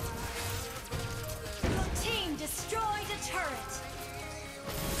 Your team destroyed a turret.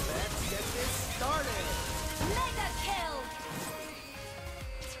 Let's get this started. Mega kill.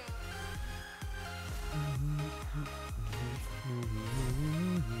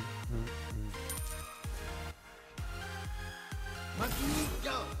 Monkey,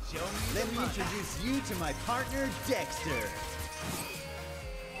 go. Show me Let me introduce you to my partner, Dexter.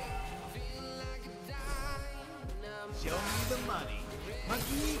 Show me the money.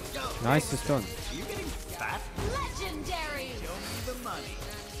 Monkey, go. Nice stun. Are you getting fat? Legendary. Show me the money.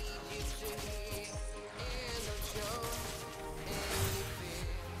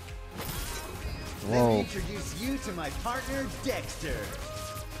 Let me Whoa. introduce you to my partner, Dexter.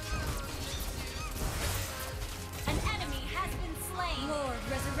 An enemy has been slain. Lord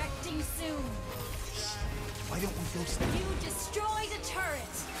resurrecting soon. Why don't we go steal? You destroyed a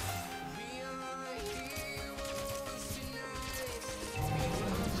turret.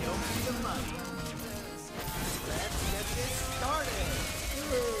 Show me the money. Let's get this started.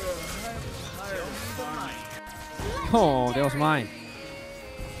 I'm tired of farming. Oh, that was mine.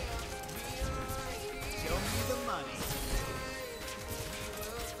 Show me the money.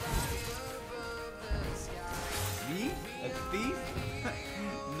 Me? A thief?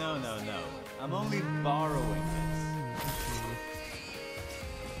 No, no, no. I'm only borrowing this.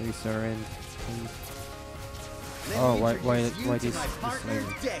 Please surrender. Please. Let Oh, me why introduce you to this my partner, lady?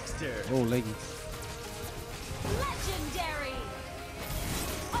 Dexter. Oh, leggy. Legendary.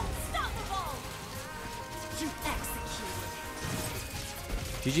 Unstoppable. Executed.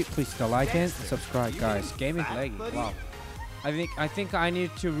 GG, please the like and Dexter, subscribe, you guys. getting Game is fat, laggy. buddy? Wow. I think I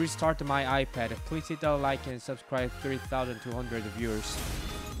need to restart my iPad. Please hit the like and subscribe. 3,200 viewers.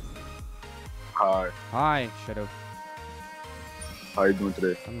 Hi. Hi, Shadow. How you doing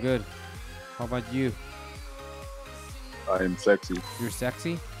today? I'm good. How about you? I am sexy. You're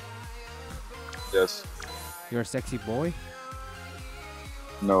sexy? Yes. You're a sexy boy?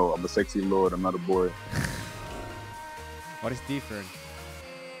 No, I'm a sexy lord. I'm not a boy. What is different?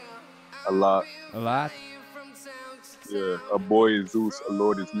 A lot. A lot? Yeah. A boy is Zeus. A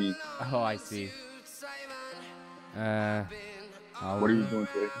lord is me. Oh, I see. What are you doing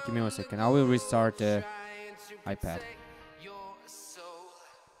today? Give me 1 second. I will restart the iPad.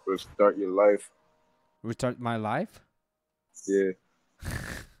 Start your life. Restart my life? Yeah.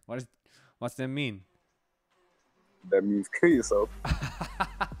 What's that mean? That means kill yourself.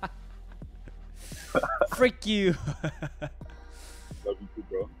 Freak you! Love you too,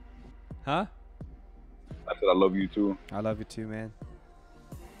 bro. Huh? I said I love you too. I love you too, man.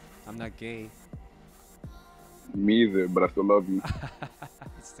 I'm not gay. Me either, but I still love you.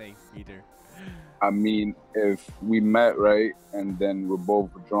 Same, either. I mean, if we met, right, and then we're both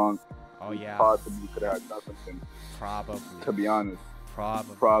drunk, Oh, we yeah. possibly could have done something. Probably. To be honest,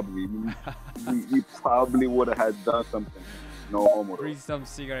 Probably. probably. we probably would have had done something. No homo. though. Bring some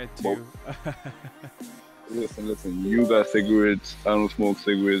cigarette too. Listen. You got cigarettes. I don't smoke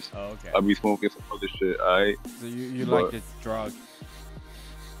cigarettes. Oh, okay. I be smoking some other shit, alright? So you But- like this drug?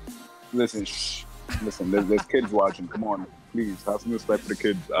 Listen, shh. Listen, there's kids watching. Come on, please have some respect for the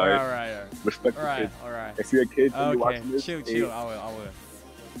kids, alright? Alright. Respect the Alright. kids. Alright. If you're a kid and you're Okay. watching this, Chill. hey, I will.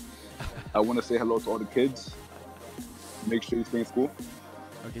 I want to say hello to all the kids. Make sure you stay in school.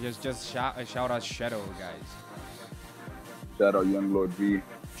 Okay, just shout out Shadow, guys. Shout out Young Lord V.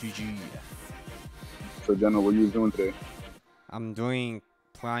 GG. So, General, what you was doing today? I'm doing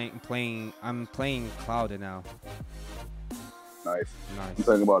I'm playing Cloud now. Nice. I'm Nice.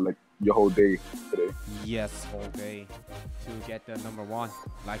 talking about like your whole day today. Yes, whole day to get the number 1,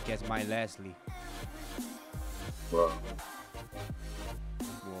 like as my Leslie. Wow.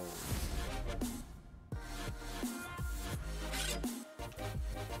 Whoa.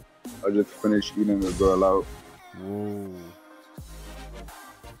 I just finished eating a girl out. Whoa.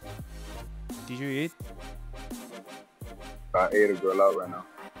 Did you eat? I ate a girl out right now.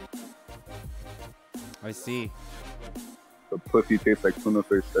 I see. The pussy tastes like tuna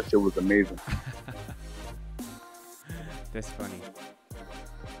fish. That shit was amazing. That's funny.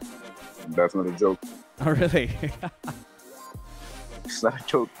 That's not a joke. Oh, really? It's not a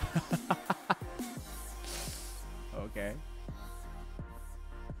joke. Okay.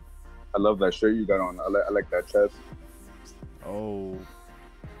 I love that shirt you got on. I like that chest. Oh,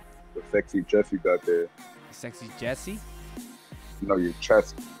 The sexy chest you got there. sexy Jessie? No, your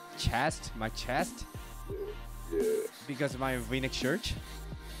chest. Chest? My chest? Yeah. Because of my V-neck shirt?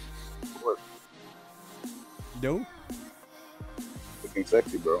 What? No. Looking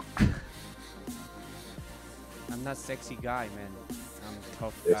sexy, bro. I'm not sexy guy, man. I'm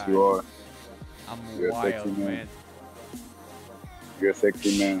tough Yes, guy. you are. I'm You're a wild, sexy man. man. You're a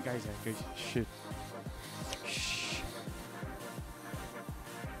sexy man. Guys, shit. Shh.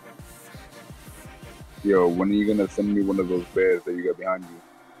 Yo, when are you gonna send me one of those bears that you got behind you?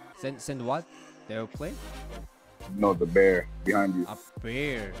 Send what? The airplane? No, the bear behind you. A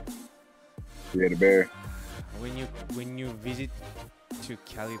bear. Yeah, the bear. When you visit to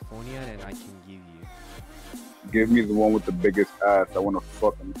California, then I can give you. Give me the one with the biggest ass. I wanna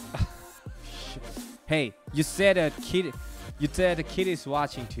fuck him. Hey, you said a kid. You said the kid is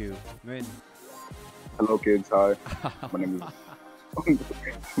watching too, man. Hello, kids. Hi. My name is.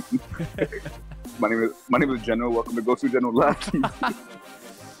 my name is General. Welcome to Gosu General Lab.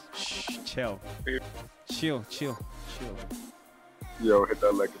 Shh, chill. Yo, hit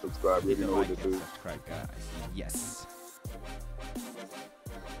that like and subscribe. You Hit already the know what like this and is. subscribe, guys. Yes.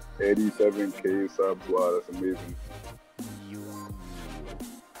 87K subs. Wow, that's amazing. You.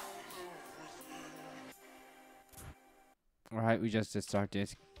 All right, we just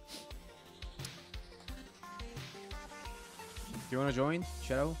started. Do you wanna join,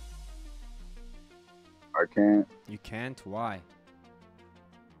 Shadow? I can't You can't. Why?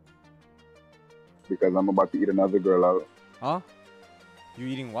 because I'm about to eat another girl out. Huh? You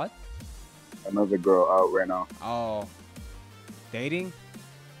eating what? Another girl out right now. Oh, dating?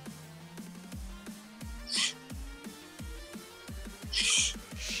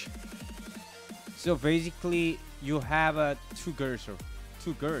 So basically, you have two girls.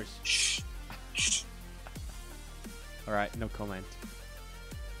 All right, no comment.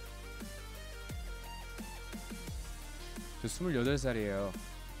 저 28살이에요.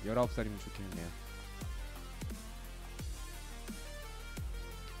 19살이면 좋겠네요.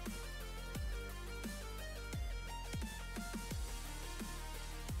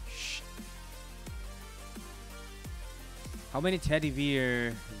 How many teddy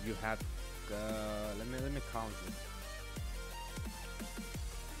bear you have? Let me count it.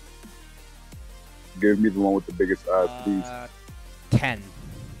 Give me the one with the biggest ass, please. 10.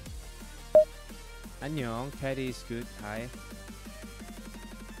 안녕, Teddy is good. Hi.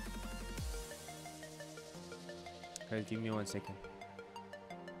 Okay, give me 1 second.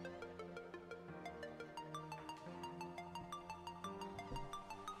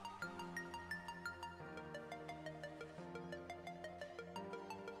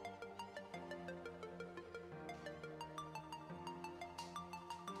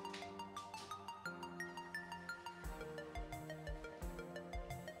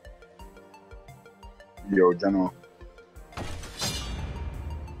 Yo, General.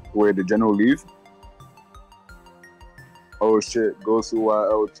 Wait, did General leave? Oh shit, Gosu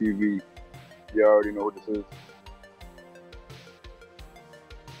YLTV. You already know what this is.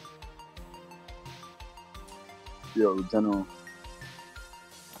 Yo, General.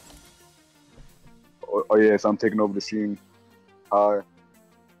 Oh yes, I'm taking over the stream. Hi.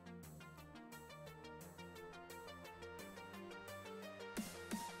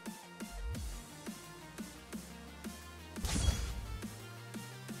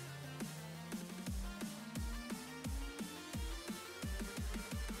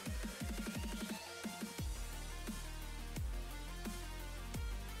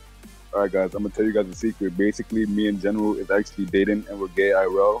 Alright guys, I'm gonna tell you guys a secret. Basically, me and General is actually dating and we're gay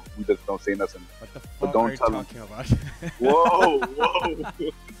IRL. We just don't say nothing. What the fuck But don't are you tell him. talking about? Whoa.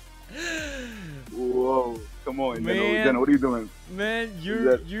 Whoa. Come on, Man. General, what are you doing? Man,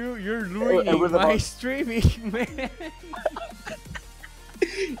 you're that- ruining was my about- streaming, man.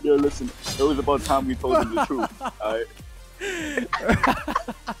 Yo, listen, it was about time we told him the truth. Alright?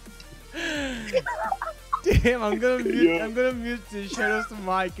 Damn, I'm gonna mute. Yeah. I'm gonna mute the Shadow's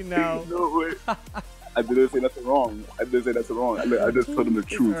mic now. No way. I didn't say nothing wrong. I just told him the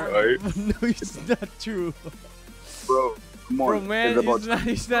truth, alright? No, it's not true, Bro, come on. bro. Man, about it's not. time.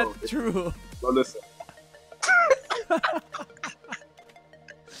 It's not Bro, true. Bro, listen.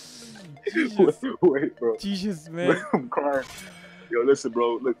 Jesus, Wait, bro. Jesus, man. I'm crying. Yo, listen,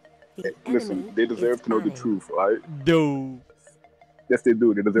 bro. Look, The listen. enemy They deserve is to know the planning. truth, alright? No, Yes, they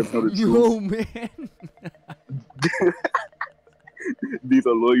do. They deserve to know the truth. no, man. These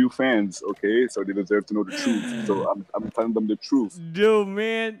are loyal fans, okay? So they deserve to know the truth. So I'm telling them the truth. No,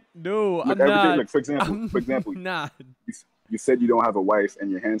 man. No, Look, I'm everything, not. like, for example, Not. you said you don't have a wife and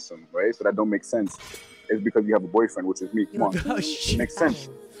you're handsome, right? So that don't make sense. It's because you have a boyfriend, which is me. Come Your on. team Oh, is shit. Makes sense.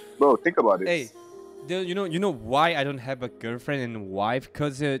 planning. Bro, think about it. Hey, you know why I don't have a girlfriend and wife?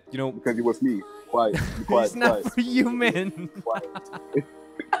 Cause you know, Because it was me. Quiet. Be quiet. it's not quiet. for you, man.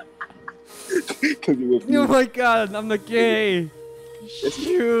 Because it was me. Oh my god, I'm not gay.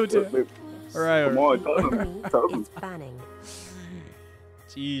 Shoot. Look, Alright, Come alright. on, tell them. Enemy Tell them. is planning.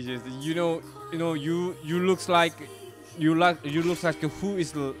 Jesus, you looks like you looks like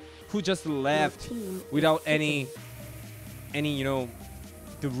who just Your left team is without picking. any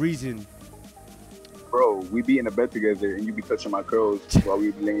the reason. Bro, we be in the bed together and you be touching my curls while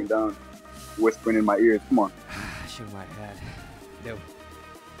we be laying down, whispering in my ears. Come on. Shake my head. No,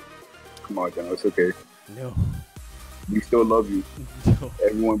 Come on, Jenna. It's okay. no, We still love you. no.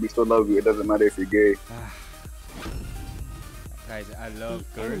 Everyone, we still love you. It doesn't matter if you're gay. Guys, I love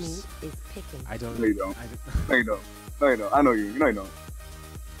The enemy girls. is picking. I don't. No, you don't. I No, you don't. No, you don't. I know you. You know you don't.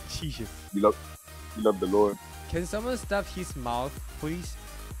 Jesus. You love the Lord. Can someone stop his mouth, please?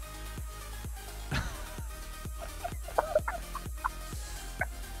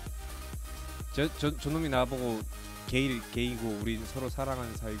 저놈이 나보고 게이고 우린 서로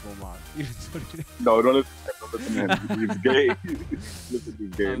사랑하는 사이고 막 이런 소리를. No, don't listen to him. He's gay. Listen,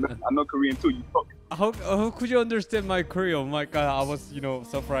 he's gay. Um, I know Korean too. You talk How could you understand my Korean? Oh my god, I was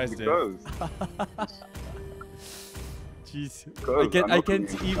surprised. because. Jeez. Because I know can't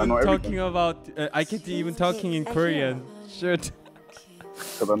Korean. I even know talking everything. about. I can't even talking in Korean. Shit.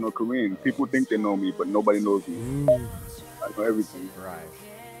 Because I know Korean. People think they know me, but nobody knows me. I know everything. Right.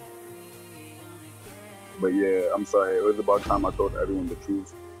 But yeah, I'm sorry. It was about time I told everyone the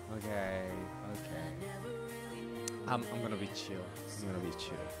truth. Okay. I'm gonna be chill.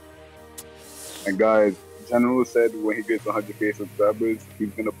 And guys, General said when he gets 100K subscribers, he's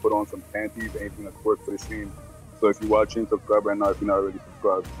gonna put on some panties and he's gonna twerk for the stream. So if you're watching, subscribe right now if you're not already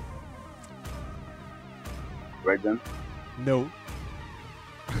subscribed. Right, Jen? No.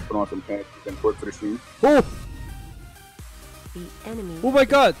 Put on some panties and twerk for the stream. Oh! The enemy Oh my is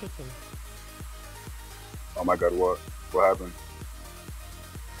god! picking. Oh my God, what? What happened?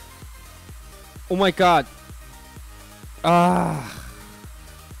 Oh my god! Ah!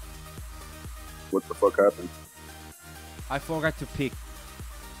 What the fuck happened? I forgot to pick.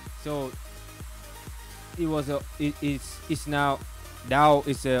 So it's now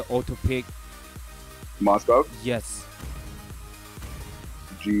it's a auto pick. Moscow? Yes.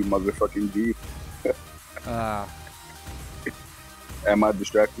 G motherfucking G. Am I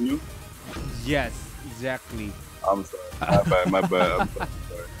distracting you? Yes, exactly. I'm sorry. My bad. I'm sorry.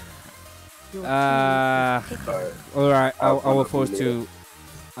 Your Uh, team is picking. Sorry. Alright, I I'll will follow force you to.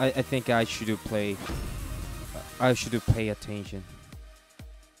 I think I should play. I should pay attention.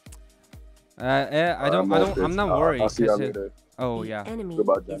 I'm not worried. I'll see y'all 'cause, later. oh The yeah. enemy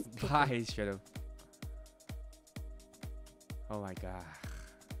Goodbye, is Jen. picking. Bye, Shadow. Oh my god.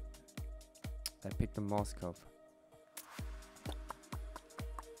 I picked the Moscow.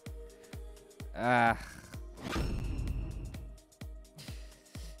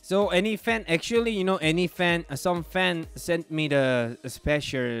 So any fan, actually, some fan sent me the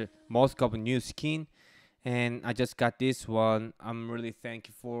special Moscow new skin, and I just got this one. I'm really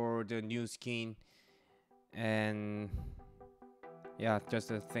thankful for the new skin, and yeah,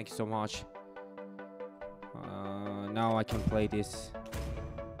 just thank you so much. Now I can play this.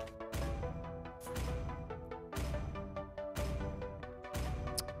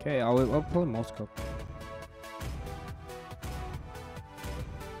 Okay, I'll play Moscow.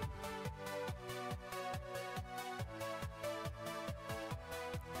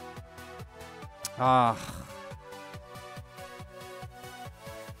 Ah.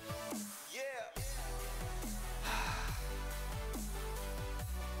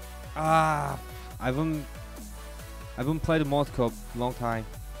 Ah, I haven't played a mod cup long time.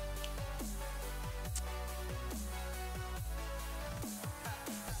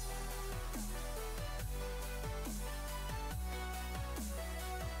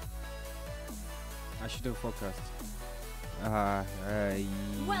 I should have focused.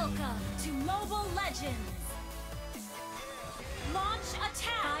 Welcome to Mobile Legends. Launch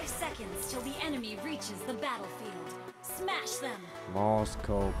attack. 5 seconds till the enemy reaches the battlefield. Smash them.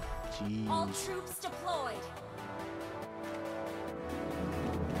 Moscow. All Jeez. troops deployed.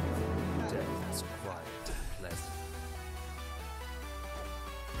 Death is quiet and pleasant.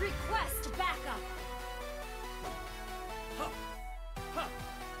 Request backup.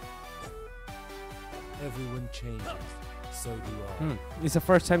 Everyone changes, so do I. It's the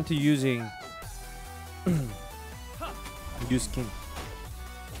first time to using use skin.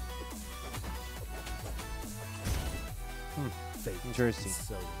 Fate Interesting. is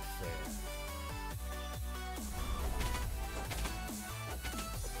so unfair.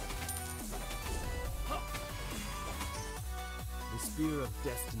 The spear of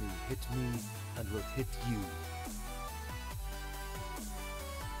destiny hit me and will hit you.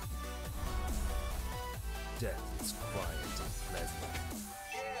 Death is quiet and pleasant.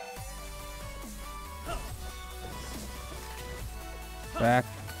 Back.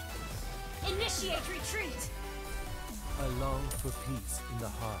 Initiate retreat. I long for peace in the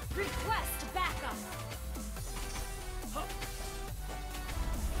heart. Request backup.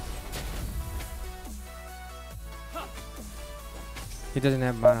 He doesn't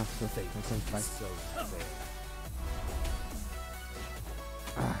have mana, so Fate that's not is fine. so unfair.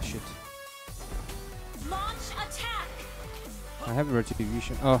 Ah, shit. Launch attack. I have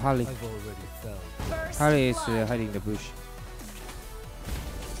retribution. Oh, Harley. I've already felt. First Harley is blood. hiding in the bush.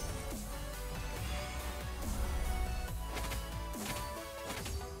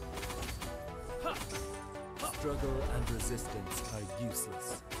 Struggle and resistance are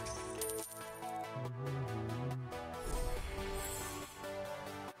useless.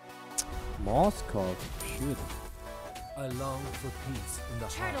 Moscow. Shoot. I long for peace in the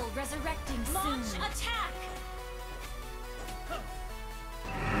heart. Turtle resurrecting soon. Launch attack.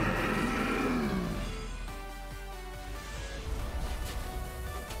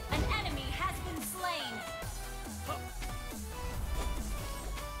 An enemy has been slain.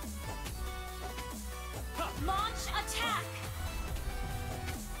 Launch attack.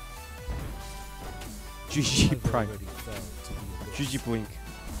 GG I've Prime. already fell to the abyss. GG Blink.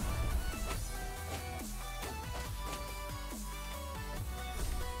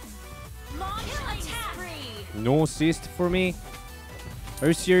 Launch attack. Free. No assist for me. Are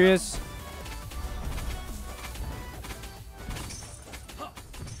you serious?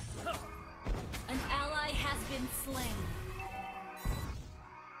 An ally has been slain.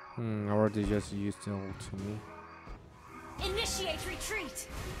 Or they just used it all to me. Initiate retreat.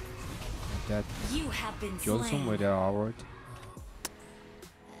 That You have been Johnson slain. with the award.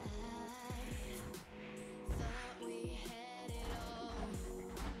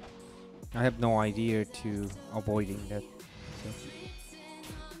 I have no idea to avoiding that.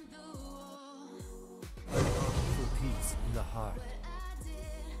 I long for peace in the heart.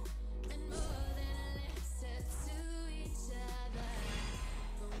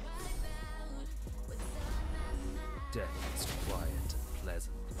 Death is quiet and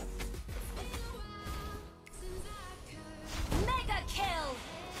pleasant. Mega kill.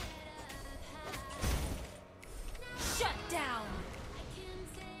 Shut down.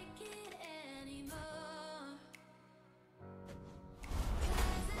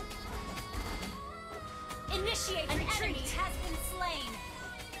 Initiate retreat. An enemy has been slain.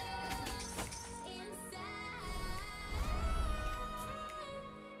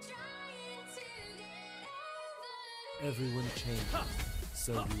 Everyone changes,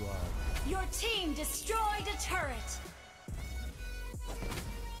 so do I. Your team destroyed a turret.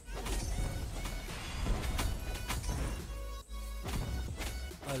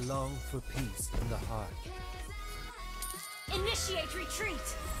 I long for peace in the heart. Initiate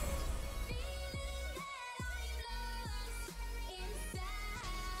retreat.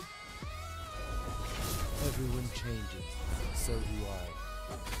 Everyone changes, so do I.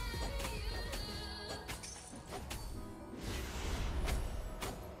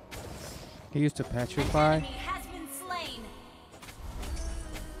 He used to An petrify. enemy has been slain.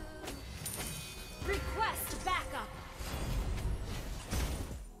 Request backup.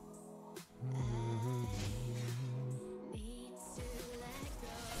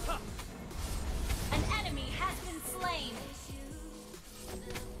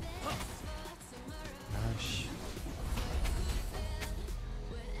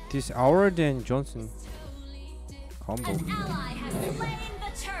 This hour than Johnson combo. An ally has slain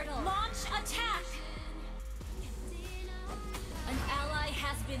the turtle. Launch attack. An ally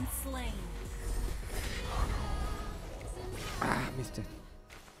has been slain. Ah, missed it.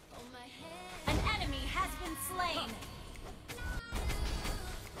 An enemy has been slain.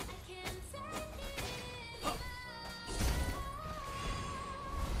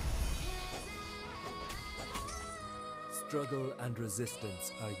 Struggle and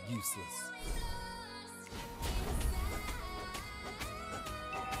resistance are useless.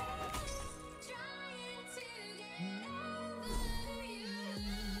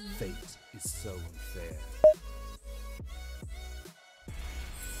 Fate is so unfair.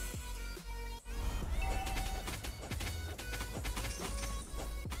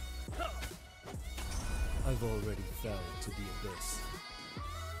 I've already fell to the abyss.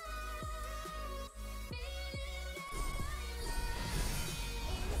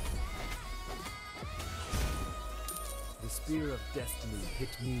 The spear of destiny hit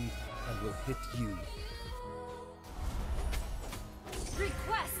me and will hit you.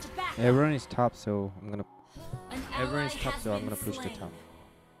 Request back. Everyone is top, so I'm gonna. An Everyone ally is top, has so I'm been gonna push the slain. top.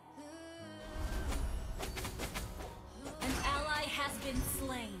 An ally has been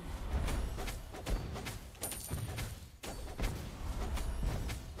slain.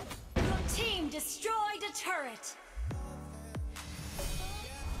 Your team destroyed a turret.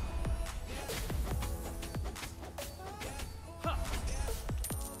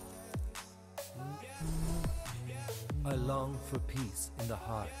 I long for peace in the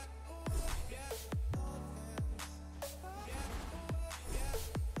heart.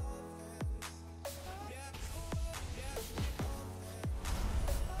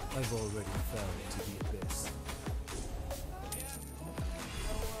 I've already fell to the abyss.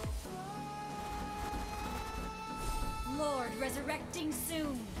 Lord resurrecting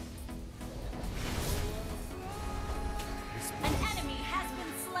soon. An enemy has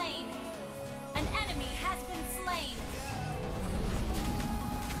been slain. An enemy has been slain.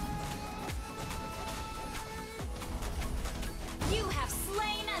 You have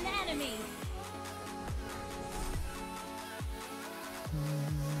slain an enemy.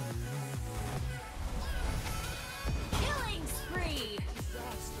 Killing spree.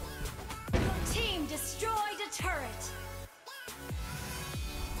 Your team destroyed a turret.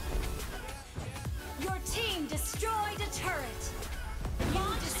 Your team destroyed a turret. You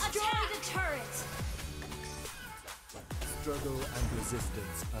destroyed a turret. Struggle and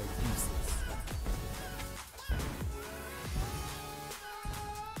resistance are useless.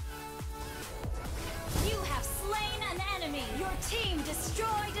 You have slain an enemy. Your team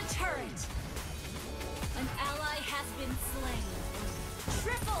destroyed a turret. An ally has been slain.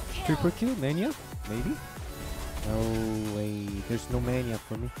 Triple kill. Triple kill mania? Maybe? No way. There's no mania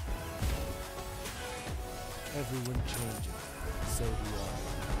for me. Everyone changes, so do I.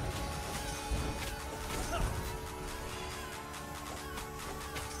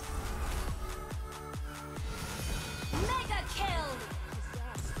 Mega kill.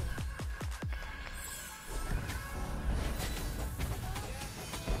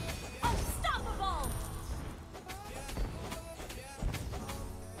 Unstoppable.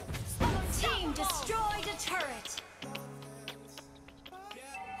 Our team destroyed a turret.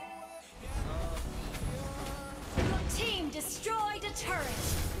 Your team destroyed a turret.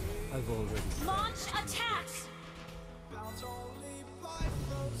 I've already Launch attack. Launch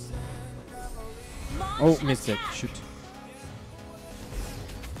Oh, missed it. attack. Shoot.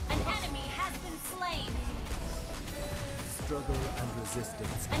 An enemy has been slain. struggle and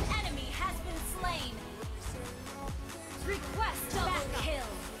resistance. An enemy has been slain. Request double kill.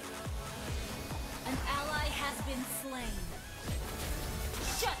 An ally has been slain.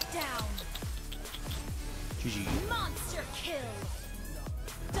 Shut down. GG. Monster kill.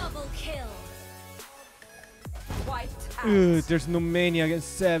 Double kill. Wiped out. There's no mania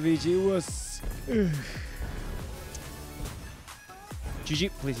against Savage. It was.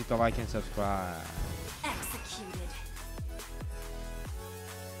 GG. Please hit the like and subscribe. Executed.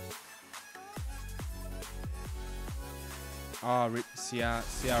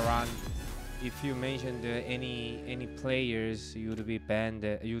 Ciaran, if you mentioned any players, you'd be banned.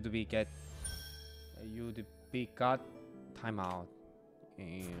 You'd be got timeout.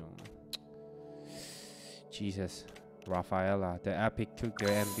 Jesus, Rafaela, the epic took the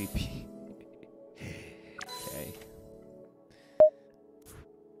MVP. Okay.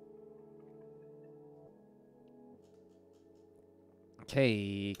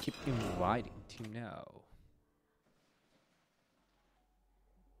 Okay, keep inviting to know.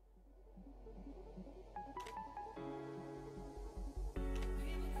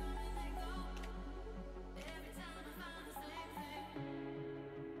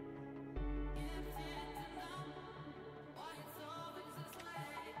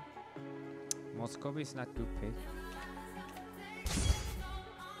 Moscow is not good pick.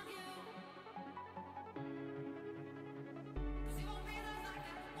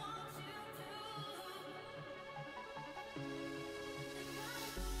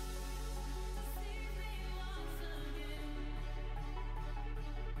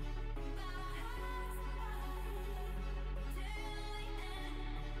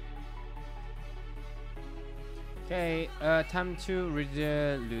 Okay, time to read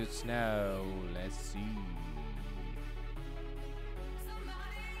the loot now. Let's see.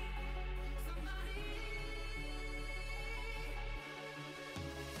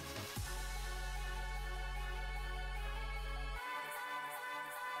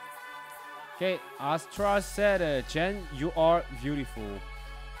 Okay, Astra said, Jen, you are beautiful.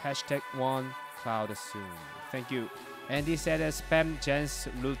 Hashtag one Claude soon. Thank you. Andy said, spam Jen's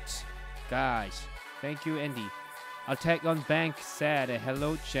loot. Guys, thank you, Andy. Attack on Bank said,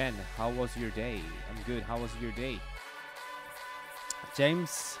 hello Jen, how was your day? I'm good, how was your day?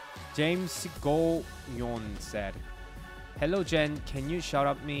 James Goyon said, hello Jen, can you shout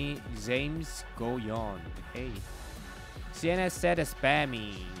out me? James Goyon. Hey. CNS said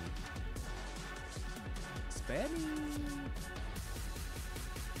spammy.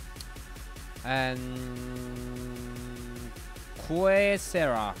 And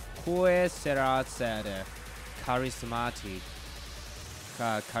Kuesera said, charismatic.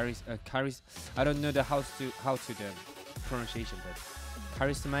 I don't know the how to the pronunciation, but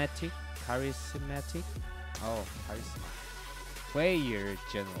charismatic. Oh, charisma. Player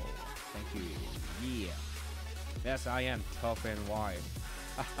general. Thank you. Yeah. Yes, I am tough and wide.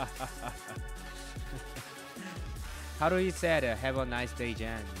 How do you say it? Have a nice day,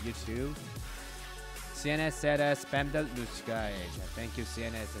 Jan. You too. CNS said, spam the loot, guys. Thank you,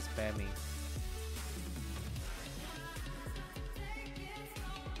 CNS, for spamming.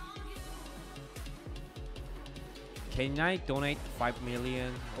 Can I donate 5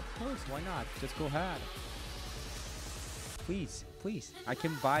 million? Of course, why not? Just go ahead. Please, please. I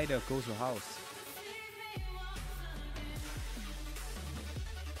can buy the Gosu house.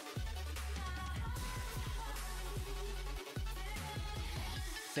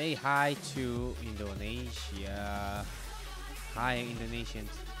 Say hi to Indonesia. Hi,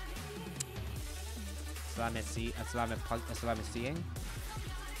 Indonesians. Selamat siang.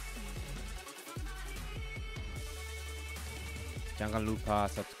 Jangan lupa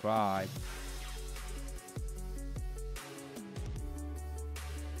subscribe.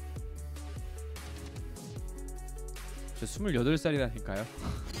 저 28살이라니까요.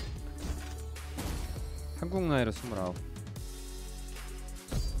 한국 나이로 29.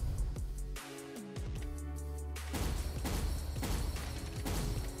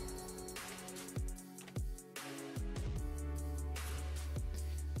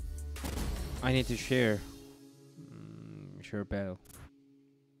 I need to share battle.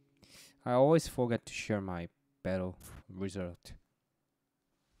 I always forget to share my battle result.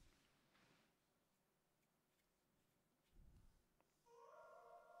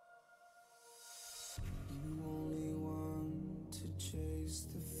 You only want to chase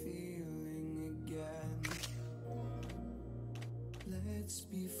the feeling again. Let's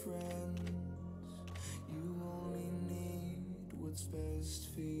be friends. You only need what's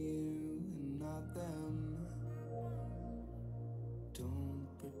best for you and not them. Don't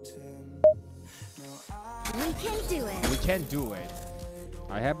pretend. We can do it. We can do it.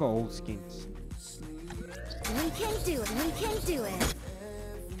 I have old skins. We can do it. We can do it.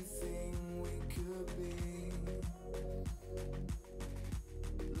 Everything we could be.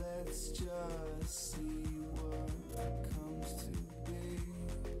 Let's just see what comes to be.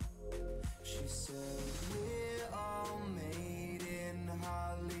 She said we're all made in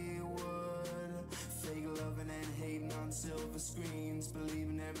Hollywood. Fake loving and hating on silver screens,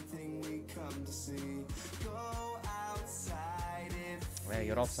 believing everything we come to see. Go outside it. 왜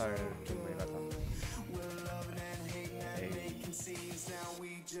 19살 정도에 가다. We're loving and hating and making scenes. Now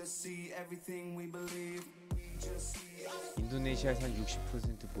we just see everything we believe. We just see. 인도네시아에서 한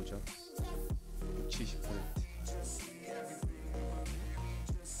 60% 보죠. 70%.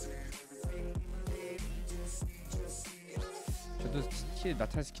 저도 스킬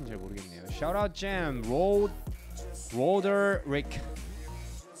나탈 스킨 잘 모르겠네요. Shout out Jam, Roderick.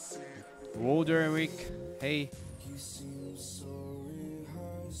 Hey. You seem so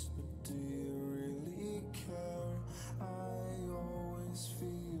rehearsed, but do you really care? I always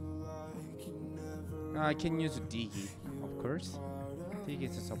feel like you never. I can use Digi, of course. Digi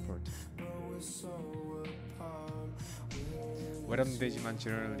is a support. 외람되지만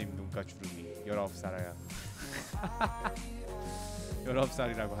지런님 눈가 주름이 19살이야.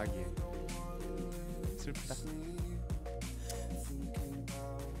 19살이라고 하기에 슬프다.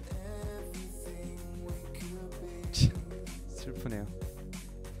 슬프네요.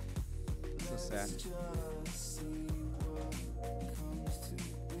 So sad.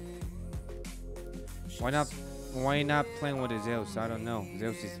 Why not playing with Zeus? I don't know.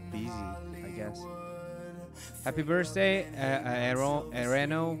 Zeus is busy, I guess. Happy birthday,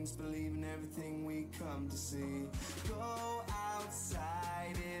 Areno.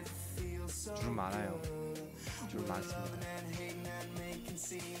 줄 많아요. 줄 많습니다.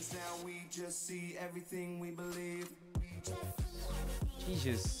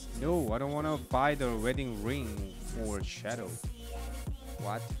 Jesus, no, I don't want to buy the wedding ring for Shadow.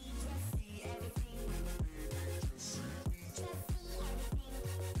 What?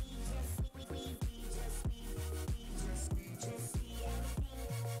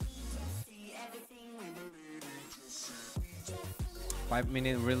 $5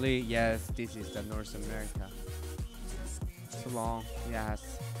 minutes, really? Yes, this is the North America. Too long, yes.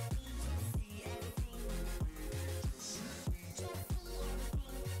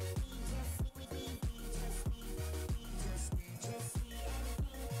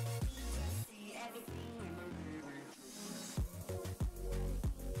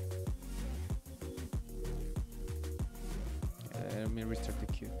 Let me restart the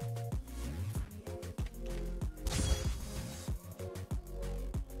queue.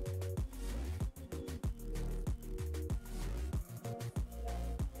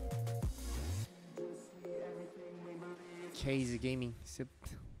 Case Gaming. Sip.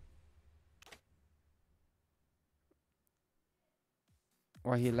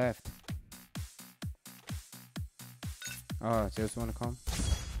 Why he left? Oh, just wanna come?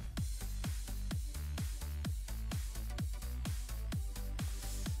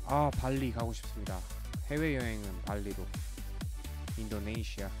 아, 발리 가고 싶습니다. 해외 여행은 발리로.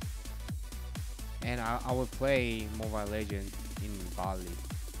 인도네시아. And I will play Mobile Legends in Bali.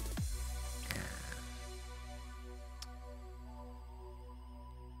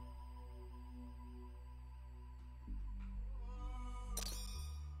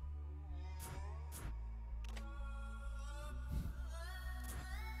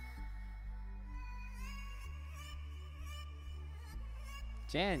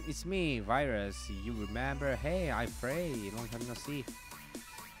 Jen, it's me, Virus. You remember? Hey, I pray. Long time no see.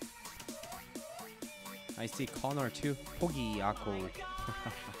 I see Connor too. Pogi, Ako.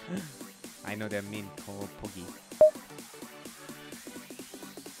 I know that meme called Pogi.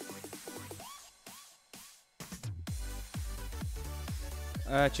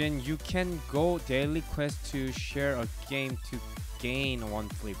 Jen, you can go daily quest to share a game to gain one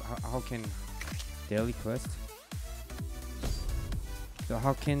flip. How can daily quest? So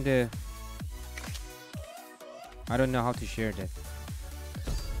how can the... I don't know how to share that.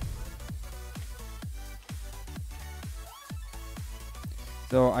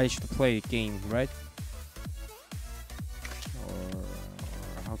 So I should play a game, right? Or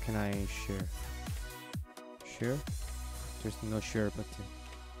how can I share? Share? There's no share button.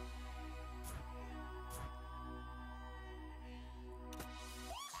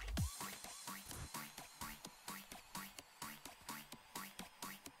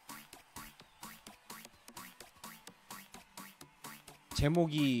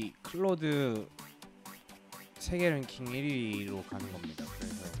 제목이 클로드 세계 랭킹 1위로 가는 겁니다.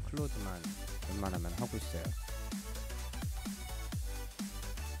 그래서 클로드만 웬만하면 하고 있어요.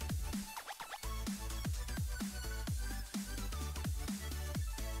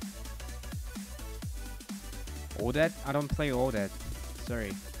 ODET? I don't play ODET.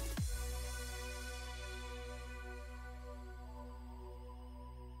 Sorry.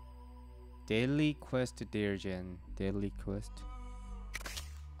 Daily quest, dear Jen. Daily quest.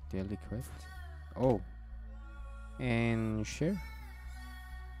 Daily quest. Oh. And share.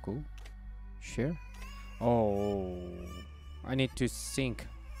 Cool. Share. Oh. I need to sync.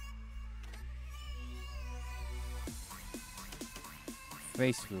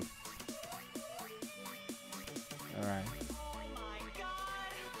 Facebook. Alright.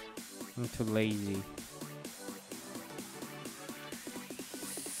 I'm too lazy.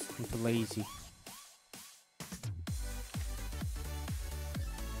 I'm too lazy.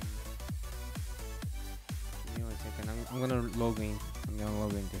 Give me 1 second. I'm gonna log in. I'm gonna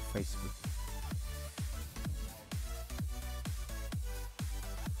log into Facebook.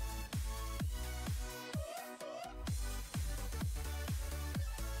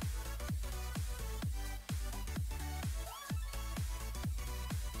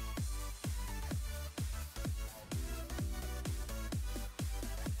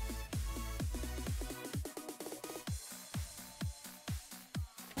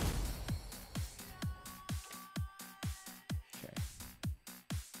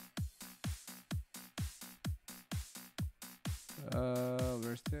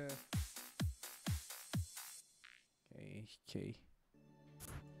 Where's the? Okay, okay.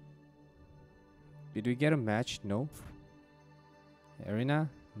 Did we get a match? No. Arena?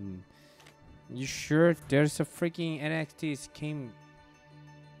 You sure there's a freaking NXT scheme?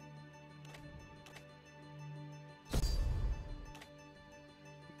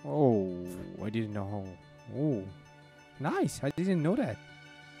 Oh, I didn't know. Oh, nice. I didn't know that.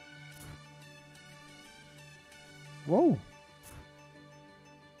 Whoa.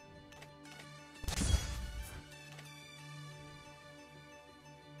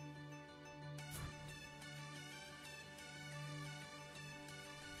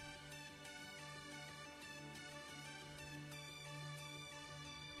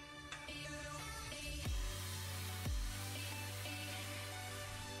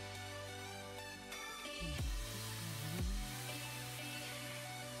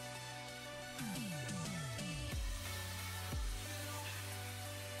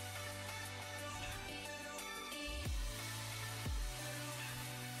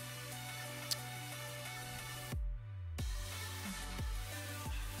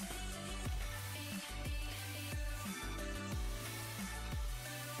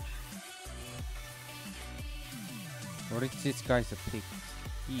 What is this guy's a pick?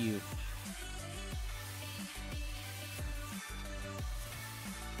 You.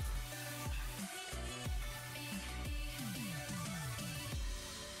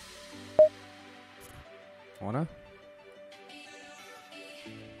 Wanna?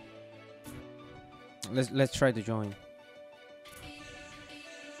 Let's try to join.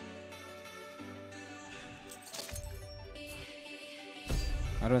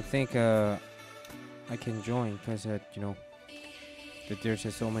 I don't think I can join because you know that there's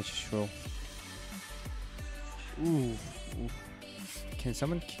just so much show. Ooh, ooh. Can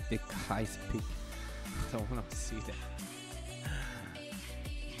someone kick the guy's pick? I don't want to see that.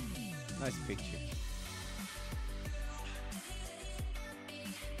 Nice picture.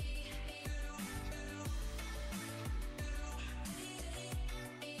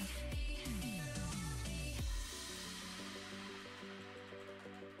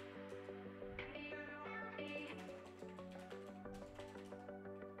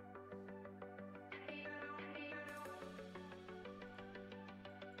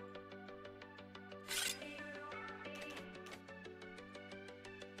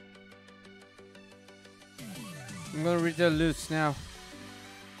 I'm gonna read the loots now.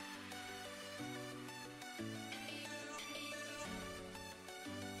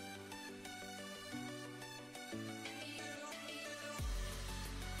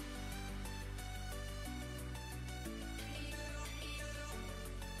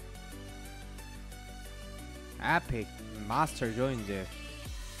 Epic Master joined there.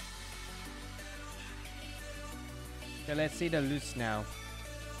 Okay, let's see the loots now.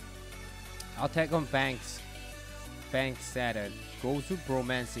 I'll take on Banks. Banks said that Gosu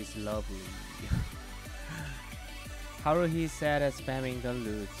bromance is lovely. Haruhi said spamming the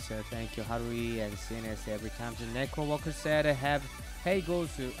loot. So thank you Haruhi and CNS every time. The Necro Walker said hey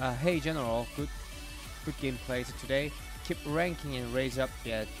Gosu, hey General, good gameplay today. Keep ranking and raise up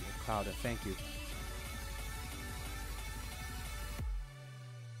yet Claude. Thank you.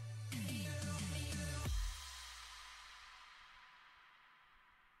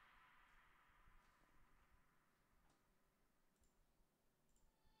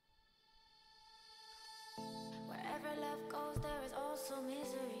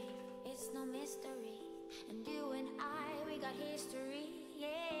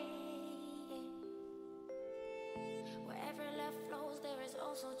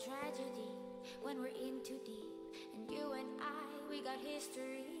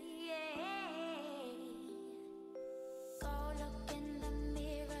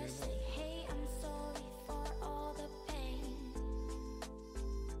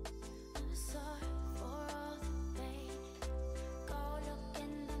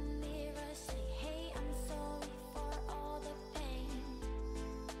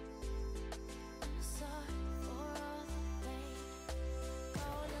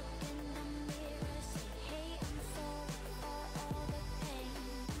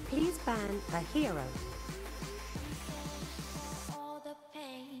 Please ban a hero.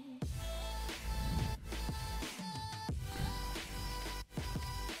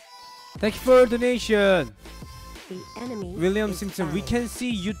 Thank you for the donation. The enemy William is Simpson, banned. we can see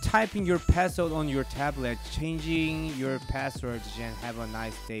you typing your password on your tablet, changing your password, and have a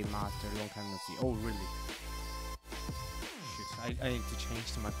nice day, master. Long time no see. Oh, really? Shit, I need to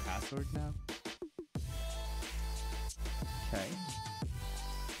change to my password now. Okay.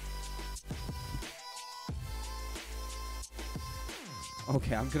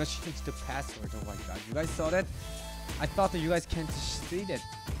 Okay, I'm gonna change the password. Oh my god, you guys saw that? I thought that you guys can't see that.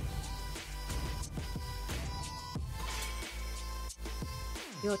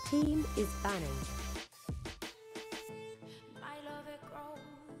 Your team is banning.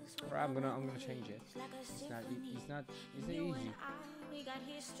 Alright, I'm gonna change it. It's not easy. We got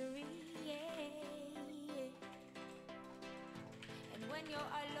history, yeah. And when you're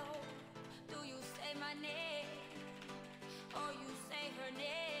alone, do you say my name or you say her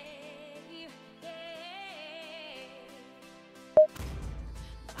name? Yeah.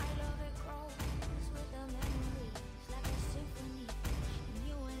 My love it grows with the memories like a symphony. And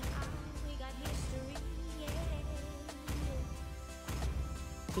you and I, we got history, yeah.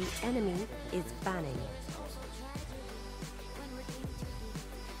 The enemy is banning.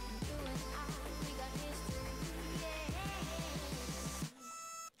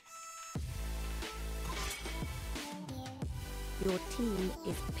 Your team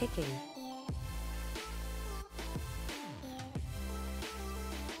is picking.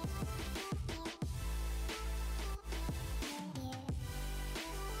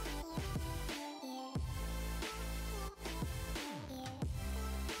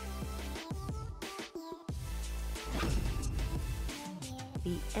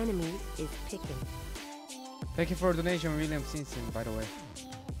 The enemy is picking. Thank you for donation, William Simpson, by the way.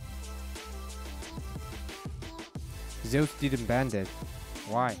 Zeus didn't ban it.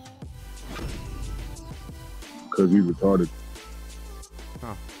 Why? Because he's retarded.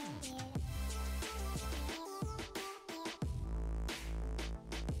 Huh.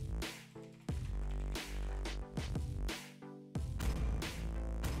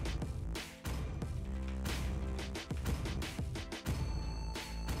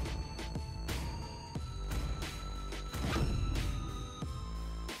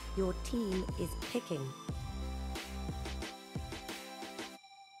 Your team is picking.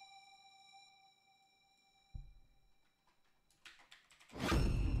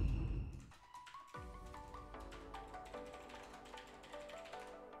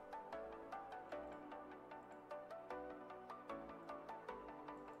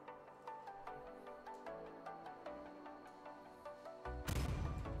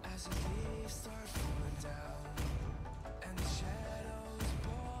 As the leaves start falling down and the shadows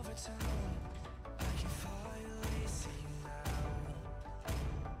fall over town, I can finally see now.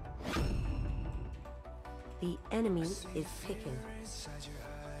 The enemy is picking. Inside your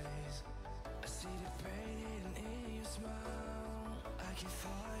eyes, I see the pain in your smile. I can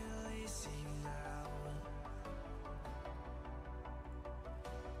finally see now.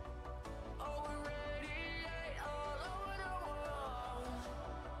 Oh, we radiate all over the world.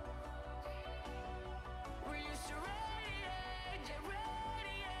 We used to radiate, yeah,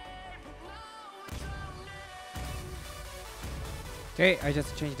 radiate, but now we're drowning. Okay, I just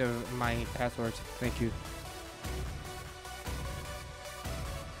changed my password. Thank you.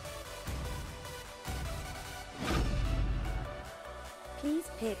 Please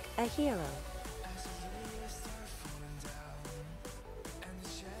pick a hero.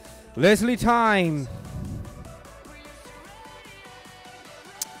 Leslie time.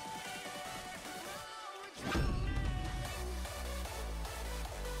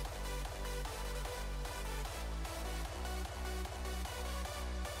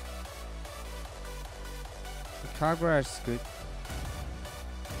 Kagura is good.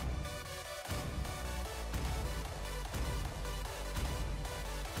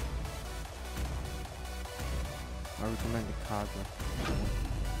 I recommend the Kagura.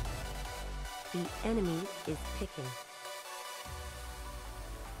 The enemy is picking.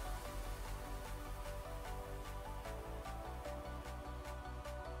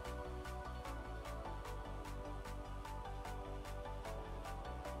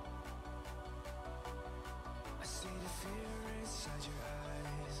 I see the fear inside your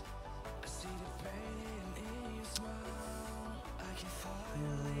eyes. I see the pain in your smile. I can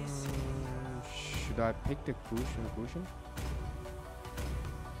finally see now. Should I pick the cushion?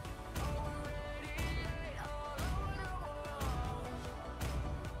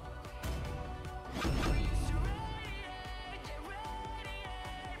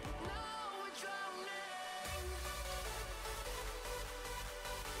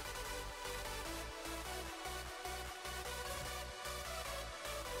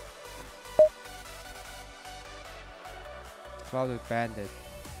 Claude is banded.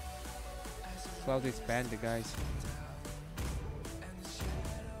 Claude is banded, guys.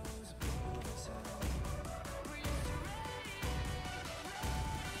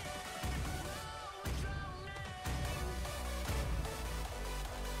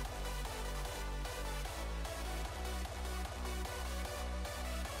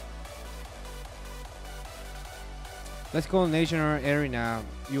 Let's go national arena.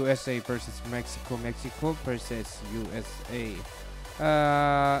 USA versus Mexico. Mexico versus USA.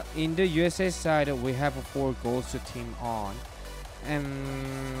 In the USA side, we have a 4 Gosu team on, and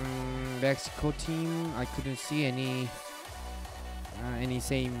Mexico team, I couldn't see any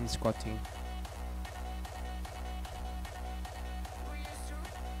same squad team.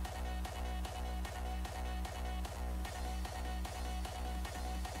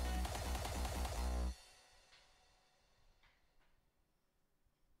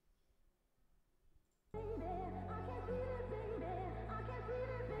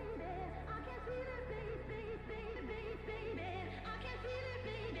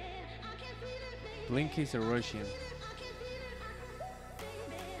 Blink is a Russian.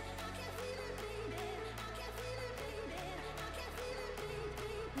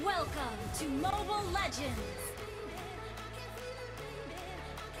 Welcome to Mobile Legends.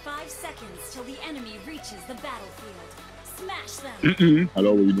 5 seconds till the enemy reaches the battlefield. Smash them.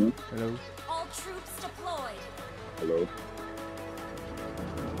 Hello, what you doing? Hello. All troops deployed. Hello.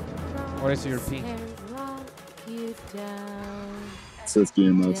 What is your ping? Siski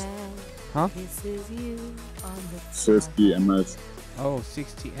MS. Huh? 60 MS. Oh,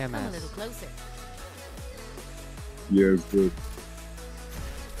 60 Come a ms. little closer. Yeah, it's good.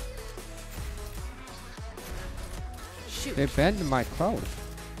 Shoot. They banned my Claude.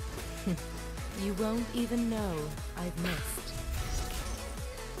 You won't even know I've missed.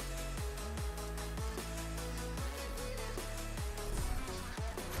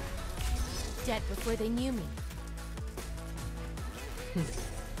 Dead before they knew me.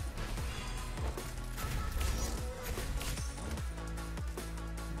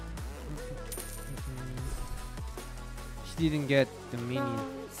 She didn't get the minion.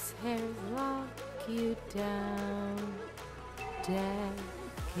 Crosshairs lock you down. Death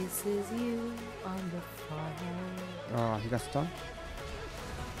kisses you on the forehead. Oh, he got stunned.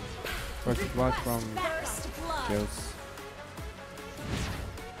 First blood from First blood. Gosu.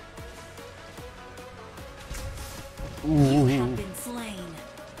 You have been slain.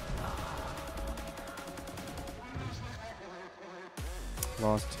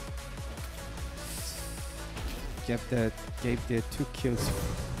 Lost. Gave the 2 kills.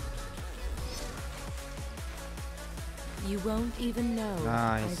 You won't even know.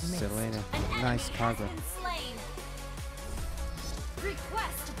 Nice, I've missed. Selena. An enemy Nice has cargo. been slain.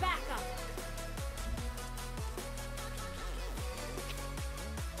 Request backup.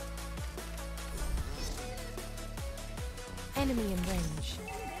 Enemy in range,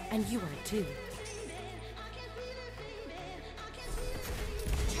 and you are too.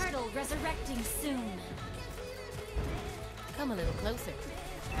 Turtle resurrecting soon. Come a little closer.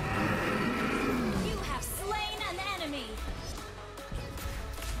 You have slain an enemy.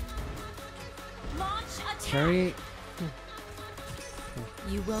 Launch attack. Carry.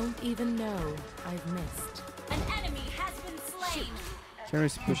 You won't even know I've missed. An enemy has been slain.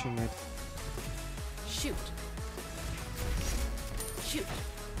 Carry's pushing it. Shoot. Shoot.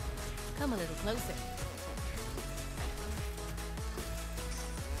 Come a little closer.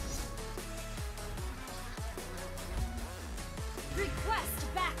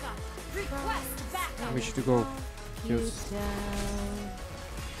 Request backup. Request backup. We should go. Kills.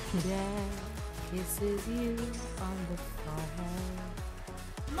 Kisses you on the forehead.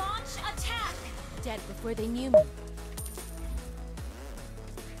 Launch attack. Dead before they knew me.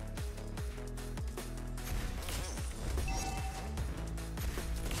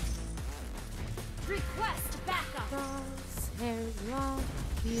 Request backup. Crosshairs lock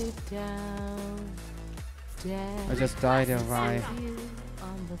you down. I just died if I You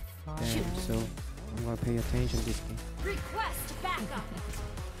on the damn, forehead. so I'm gonna pay attention this game. Request backup.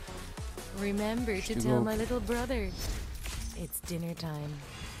 Remember to Should tell go. my little brother it's dinner time.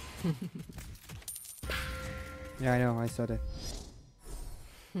 Yeah, I know, I saw that.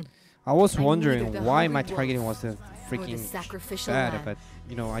 I was I wondering needed the why my hungry targeting wolf was for the freaking sacrificial bad, lamb. but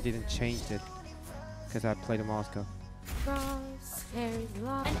you know, I didn't change it because I played in Moscow. Crosshairs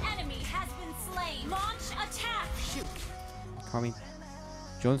lock. An enemy has been slain. Launch attack. Shoot. Coming.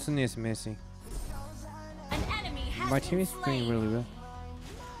 Johnson is missing. An enemy has My been team is slain. doing really well.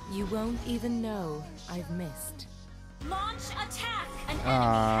 You won't even know I've missed. Launch attack. An enemy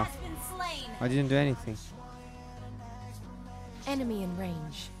Ah. has been slain. I didn't do anything. Enemy in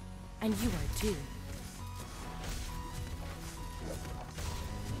range, and you are too.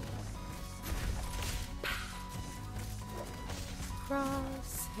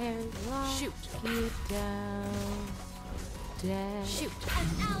 Crosshairs lock. Shoot. You down. Dead. Shoot. An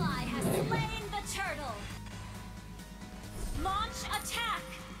ally has slain the turtle. Launch attack.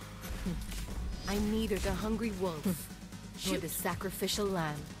 I'm neither the hungry wolf nor the sacrificial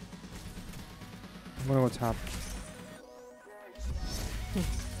lamb. I wonder what's happening.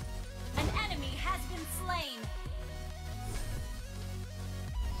 An enemy has been slain.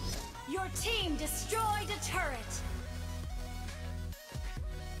 Your team destroyed a turret.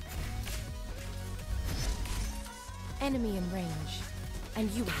 Enemy in range, and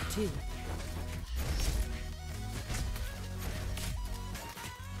you are too.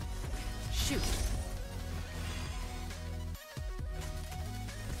 Shoot.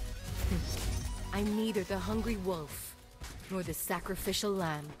 I'm neither the hungry wolf nor the sacrificial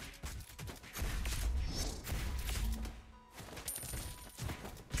lamb.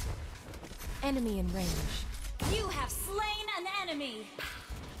 Enemy in range. You have slain an enemy.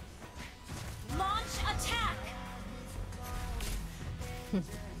 Launch attack.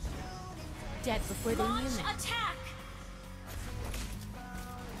 Dead before they Launch knew me. attack.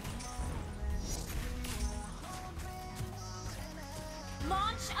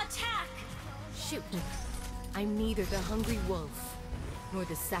 Launch attack. Shoot. I'm neither the hungry wolf nor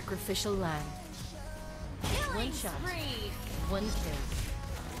the sacrificial lamb. Killing One shot. spree. One kill.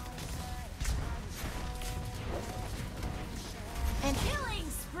 And killing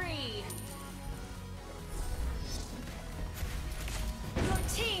spree. Your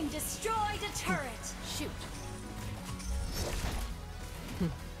team destroyed a turret. Shoot.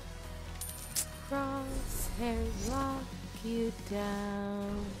 Crosshairs lock you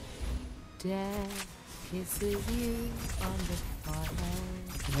down. Death kisses you on the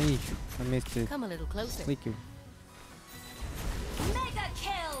forehead. Hey, I missed it. Come a little closer. Thank you. Mega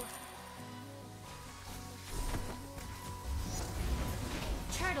kill.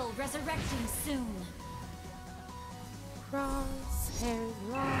 Turtle resurrecting soon. Crosshairs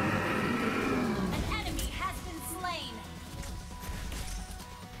lock. An enemy has been slain.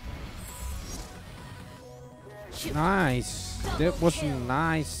 Shoot. Nice. Double That was kill.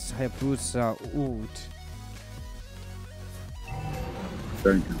 nice. Hayabusa ult.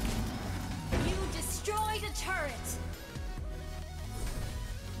 Thank you. You destroyed a turret.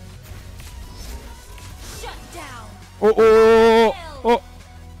 Shut down. Oh, oh, oh.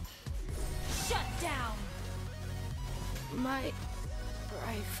 Shut down. My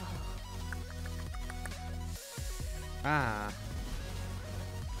rifle. Ah.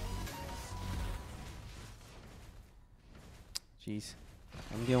 Jeez.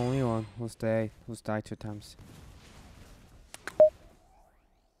 I'm the only one who's died 2 times.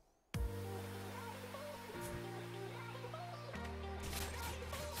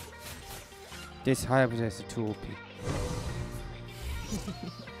 This Hayabusa is too OP.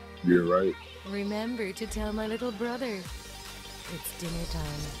 You're right. Remember to tell my little brother. It's dinner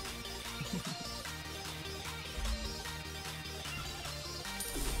time.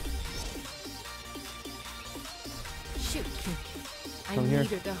 Shoot. I'm Come here.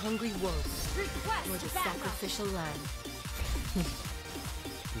 neither the hungry wolf nor the Request backup. sacrificial lamb.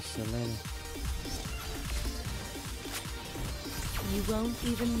 It's a lady. You won't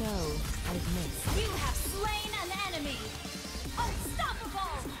even know I've missed. You have slain an enemy.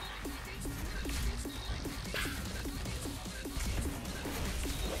 Unstoppable.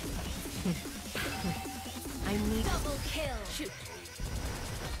 I need Double kill. shoot.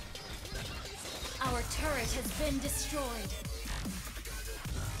 Our turret has been destroyed.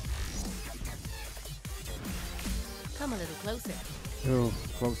 Come a little closer. Oh,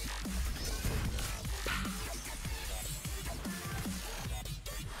 close.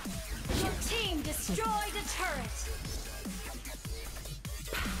 Your team destroyed a turret.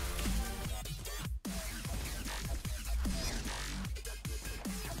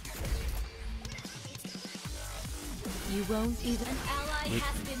 You won't even. An ally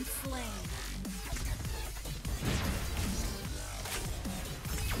has been slain.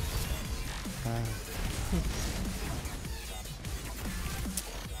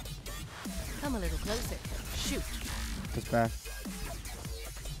 Come a little closer. Shoot. It's back.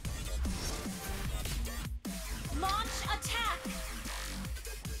 Launch attack.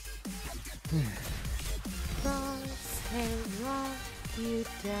 Crosshairs lock you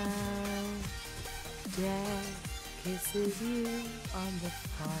down. Death kisses you on the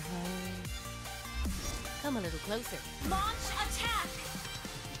forehead. Come a little closer. Launch attack.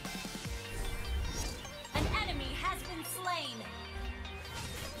 An enemy has been slain.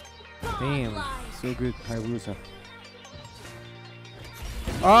 Damn. Godlike. So good, Hayabusa.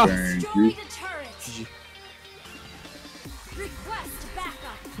 Ah! Thank Destroyed you. a turret. Request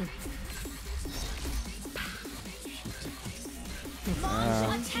backup.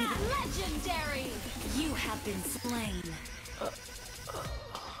 Launch attack. Legendary. You have been slain.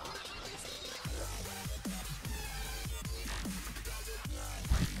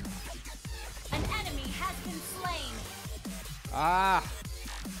 been slain. 아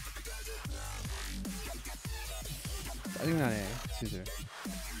짜증나네 슬슬.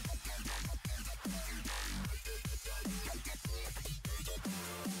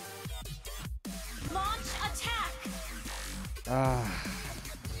 Launch attack. 아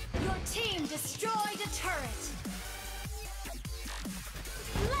Your team destroyed a turret.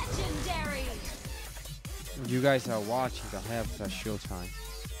 Legendary. You guys are watching the half showtime.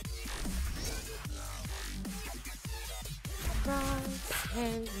 Rise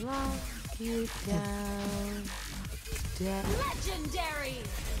and lock you down. Down. Legendary.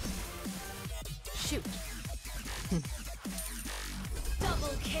 Shoot.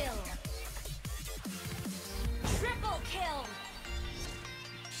 Double kill. Triple kill.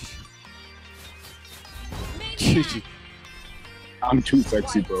 GG. Maniac. I'm too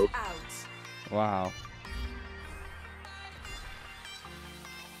sexy, bro. Out. Wow.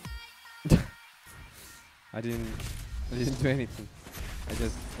 I didn't do anything. I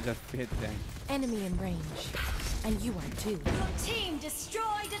just hit them. Enemy in range. And you are too. Your team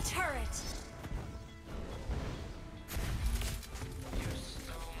destroyed a turret.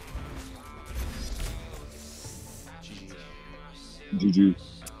 GG.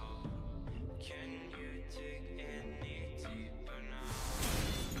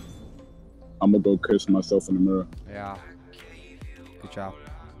 I'm gonna go curse myself in the mirror. Yeah. Good job.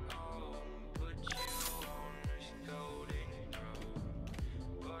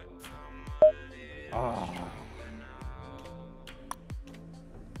 Oh.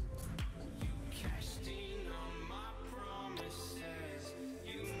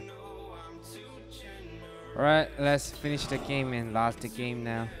 Alright, let's finish the game and last the game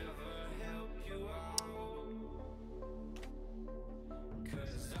now.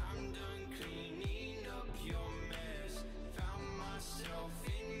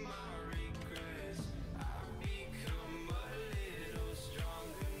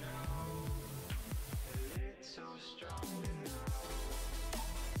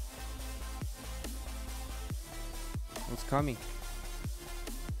 What's coming?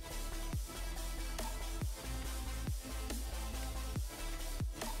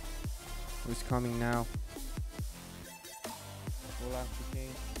 Who's coming now? Full after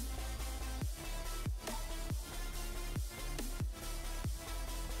game.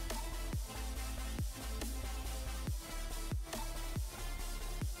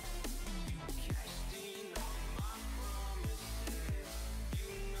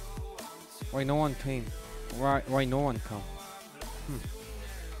 Why no one came? Why no one come?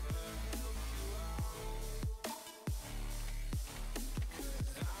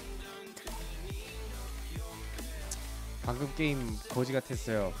 방금 게임 거지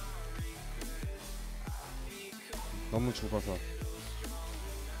같았어요. 너무 죽어서.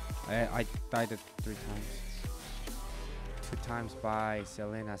 I died 3 times. 2 times by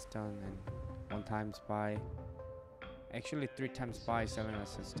Selena stun and 1 times by. Actually 3 times by Selena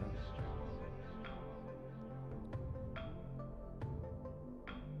stun.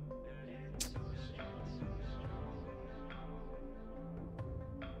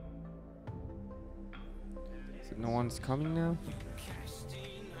 No one's coming now?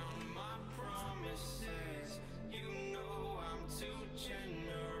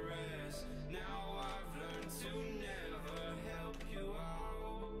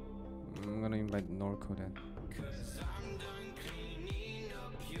 I'm gonna invite Norco then.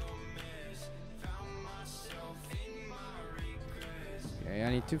 Yeah,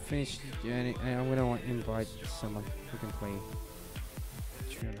 I need to finish. Yeah, I'm gonna invite someone who can play.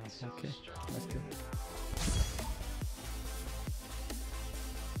 Okay, let's go.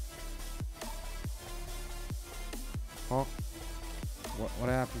 Oh, what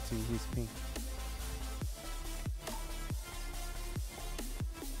happened to his ping?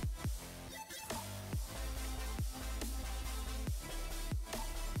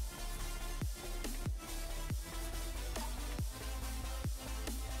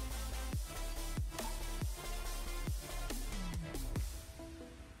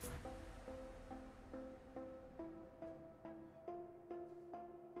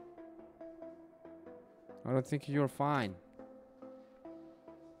 I don't think you're fine.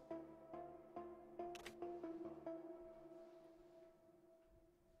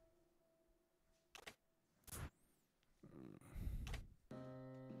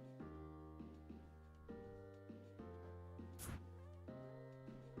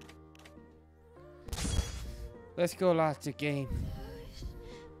 Let's go last the game.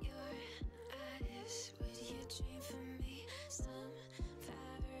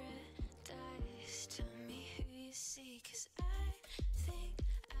 Cause I think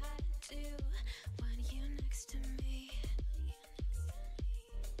I do when you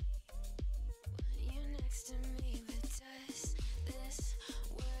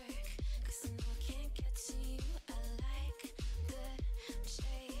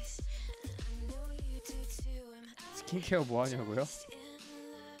스킨케어 뭐 하냐고요?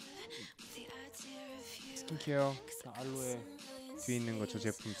 스킨케어 다 알로에 뒤에 있는 거 저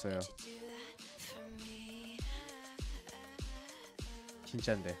제품 써요.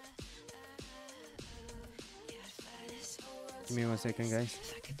 진짜인데. Give me 1 second, guys.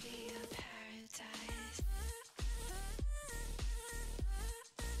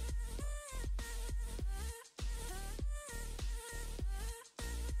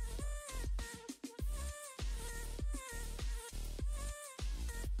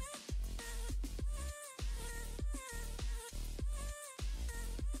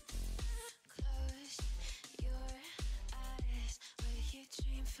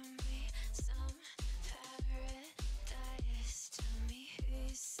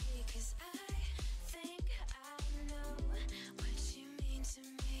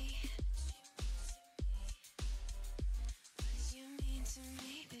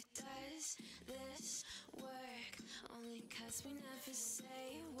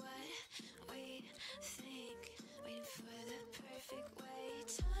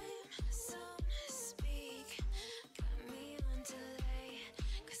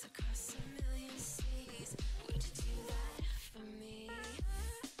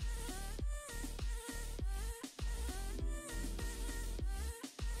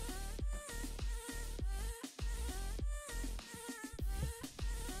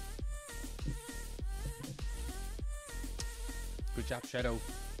 Good job, Shadow.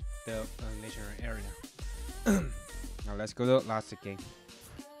 The national area. Now let's go to the last game.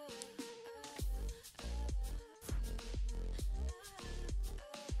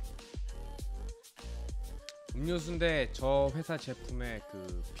 음료수인데 저 회사 제품의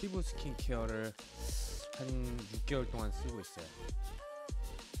그 피부 스킨케어를 한 6개월 동안 쓰고 있어요.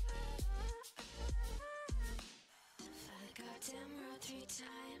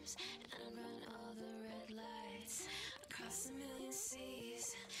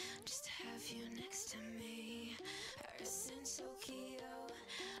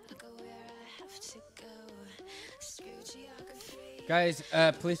 Guys,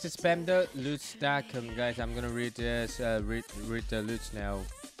 please spam the loot stack. Guys, I'm gonna read this. Read the loots now.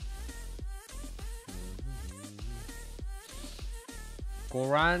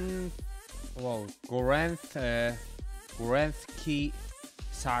 Goran, whoa, Goranthki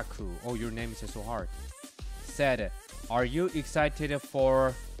Saku. Oh, your name is so hard. Said, are you excited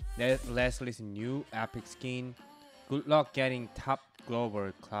for Leslie's new epic skin? Good luck getting top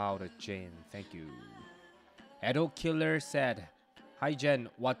global Claude Jane. Thank you. Edo Killer said, hi Jen,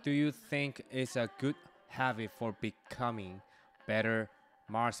 what do you think is a good habit for becoming better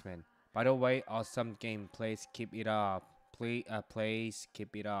marksman? By the way, awesome game. Please keep it up. Please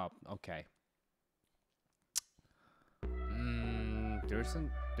keep it up. Okay.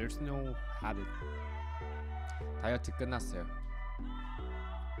 There's no habit. 다이어트 끝났어요.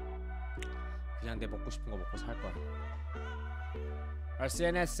 그냥 내 먹고 싶은 거 먹고 살 거야. Our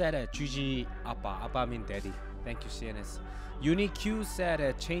CNS said, GG Appa mean daddy. Thank you, CNS. UniQ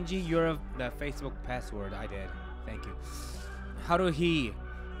said, changing your Facebook password. I did. Thank you. Haruhi,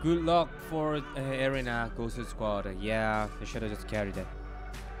 good luck for Arena Gosu squad. Yeah, they should have just carried it.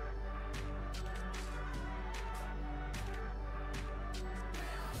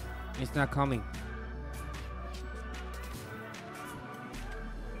 It's not coming.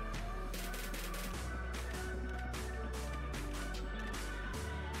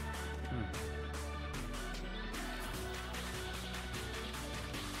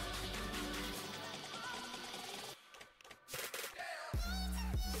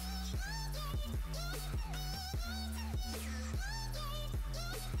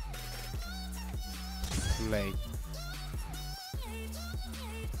 Late.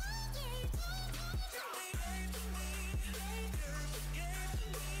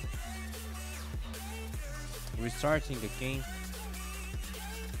 Restarting the game.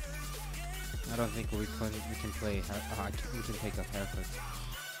 I don't think we can play. We can take a haircut.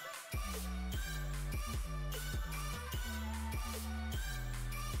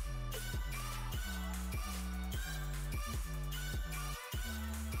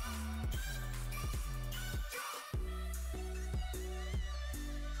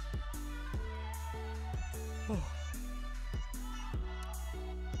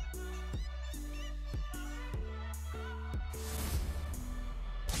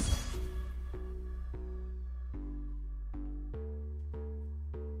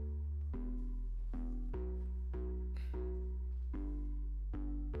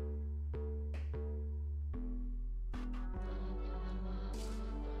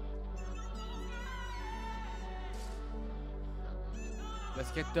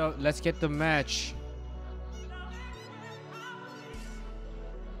 Let's get the match.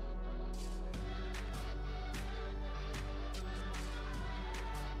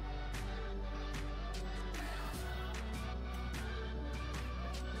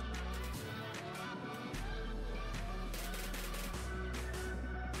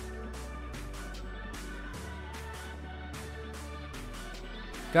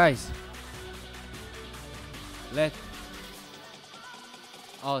 Guys, let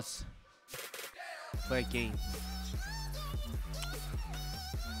us play game.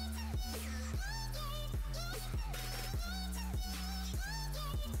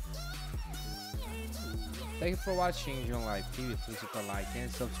 Thank you for watching John Live TV. Please hit the like and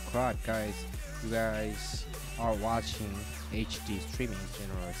subscribe, guys. You guys are watching HD streaming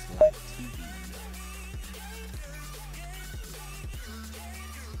Generous Live TV.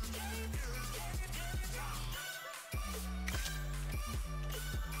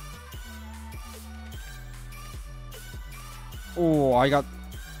 Oh, I got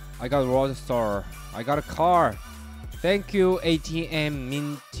Roadstar. I got a car. Thank you, ATM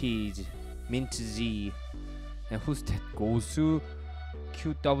Mint Z. And who's that? Gosu,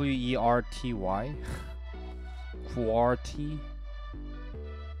 QWERTY, QRT.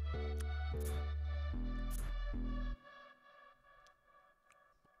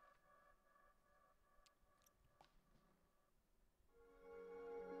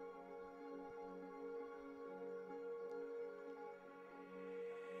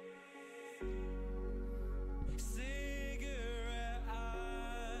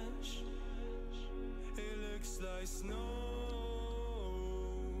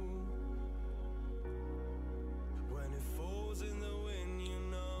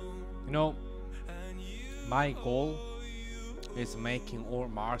 You know, my goal is making all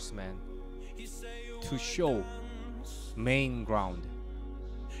marksmen to show main ground.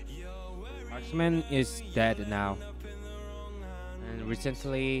 Marksman is dead now, and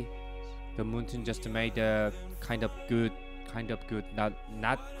recently the Mountain just made a kind of good,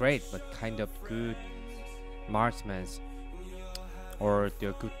 not great, but kind of good marksmans, or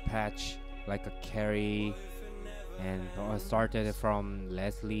the good patch like a carry, and started from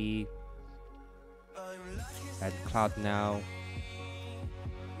Leslie and Claude now.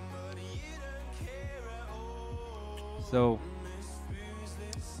 So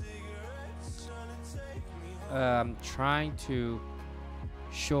I'm trying to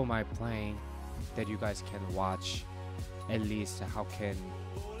show my playing that you guys can watch at least how can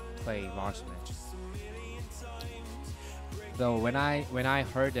play Marksman. So when I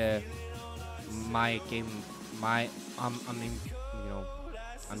heard my game, I'm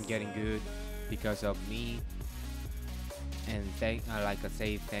getting good because of me, and I like to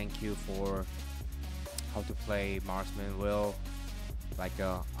say thank you for how to play Marksman well. Like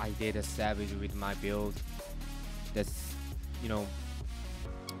I did a savage with my build. That's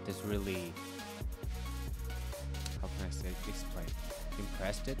that's really, how can I say, explain,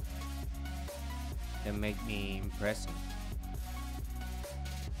 impressed it. That make me impressive.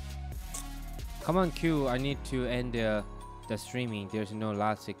 Come on, Q, I need to end the streaming. There's no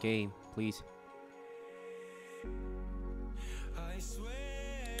last game, please.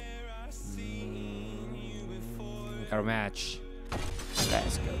 Our match.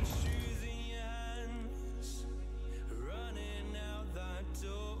 Let's go.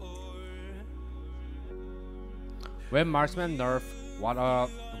 When Marksman nerf, what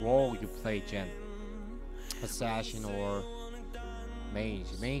role you play, Jen? Assassin or mage?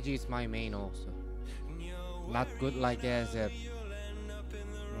 Mage is my main also. Not good like as a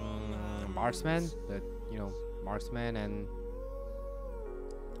marksman, but marksman and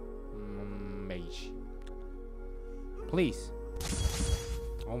mage. Please.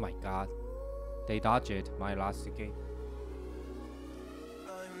 Oh my god, they dodged it. My last game.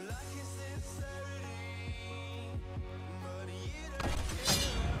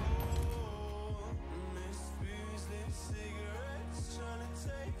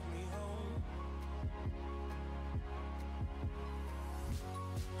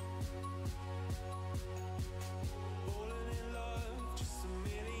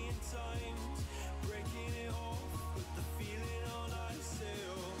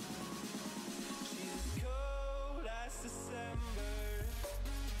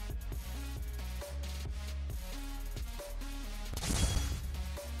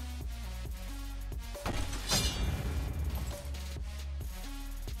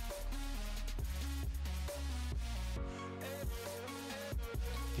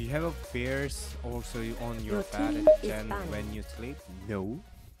 Do you have a bears also on your bed then when you sleep? No.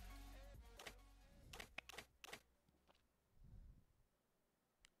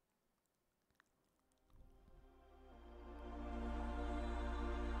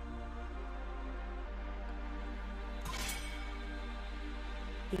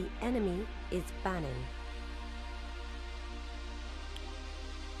 The enemy is banning.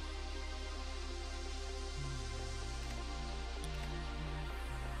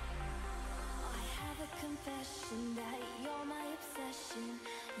 Confession that you're my obsession.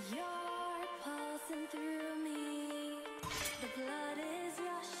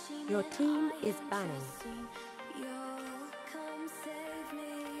 Your team is banning.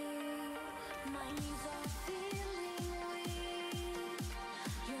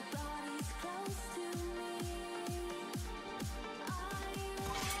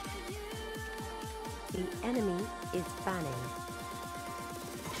 The enemy is banning.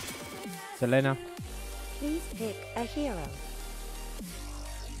 Selena. Please pick a hero.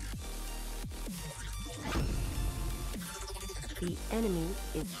 The enemy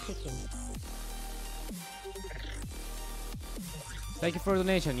is picking. Thank you for the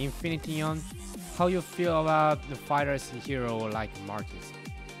donation, Infinity on. How you feel about the fighters hero like Marcus?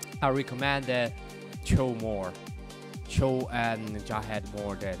 I recommend that Cho more. Cho and Jahed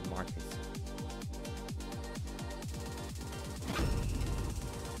more than Marcus.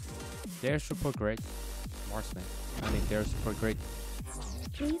 They're super great. Marksman. I mean, they're super great.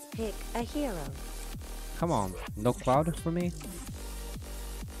 Please pick a hero. Come on, no Cloud for me?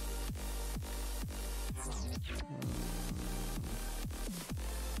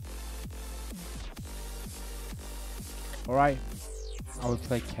 Alright, I will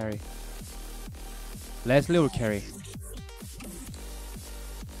play carry. Leslie will carry.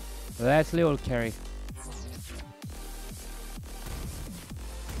 Leslie will carry.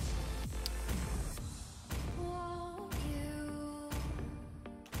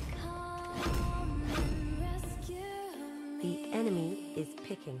 The enemy is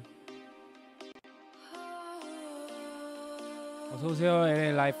picking. 어서오세요,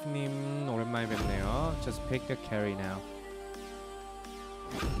 LA Life님. 오랜만에 뵙네요. Just pick the carry now.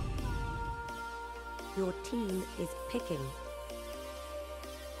 Your team is picking.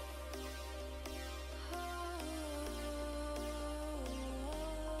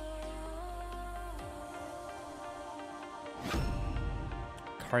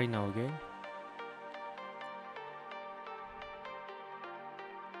 Carry 나오게.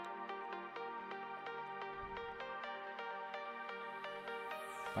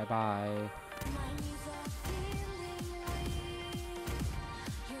 Bye bye.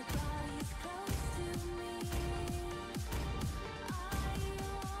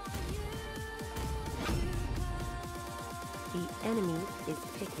 The enemy is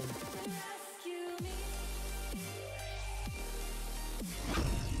picking.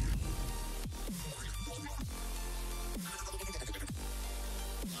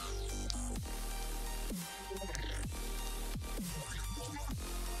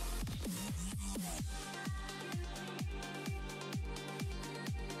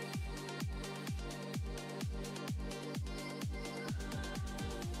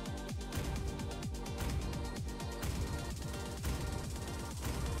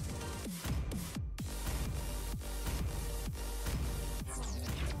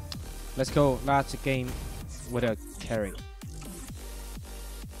 Let's go last game with a carry.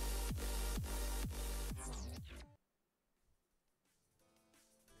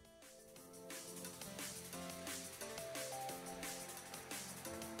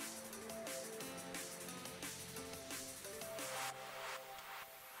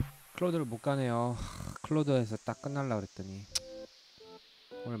 클로드를 못 가네요. 클로드에서 딱 끝날라 그랬더니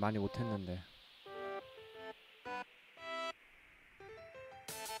오늘 많이 못했는데.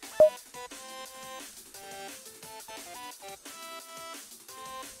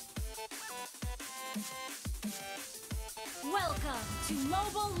 Welcome to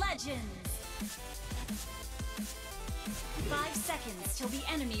Mobile Legends! 5 seconds till the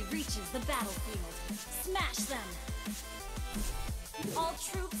enemy reaches the battlefield. Smash them! All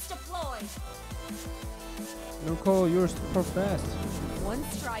troops deployed! Nuko, you're super fast. One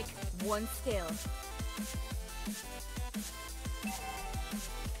strike, one skill.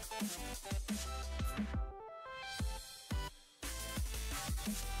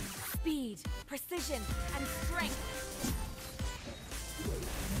 Speed, precision, and strength.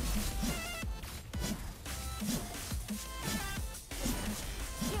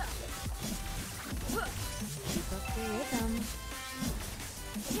 Keep up the rhythm.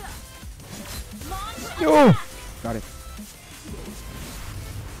 Yo! Got it.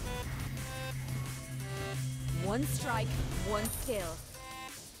 One strike, one skill.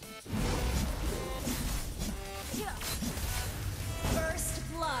 First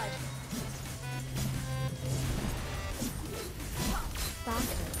blood!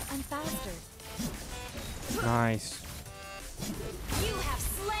 Faster and faster. Nice. You have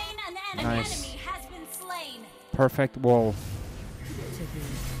slain an enemy! Nice. Enemy has been slain! Perfect wall. To be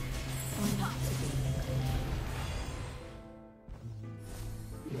or not to be.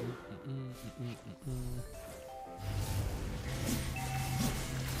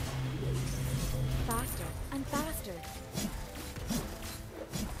 Faster and faster.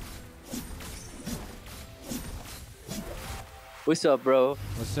 What's up, bro?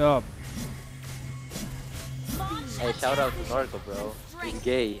 What's up? Hey, shout out to Norco, bro. He's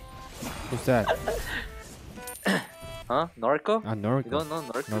gay. Who's that? Huh? Norco? Norco. You don't know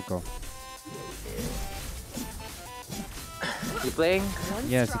Norco? Norco. You playing?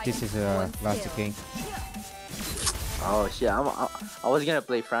 Yes, this is a classic game. Oh shit, I was gonna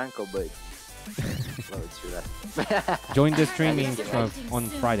play Franco, but well, it's too late. Join the streaming on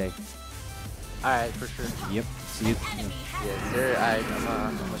Friday. Alright, for sure. Yep. See you. Yes, sir.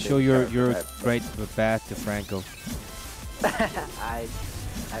 I'm Show your great path to Franco. I,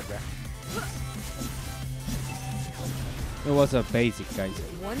 bro. It was a basic, guys.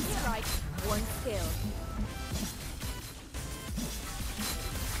 One strike, one skill.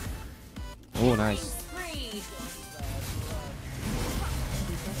 Oh, nice.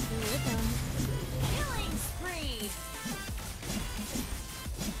 Killing spree.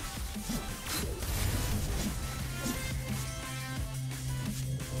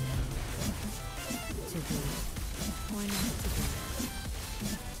 To be or not to be.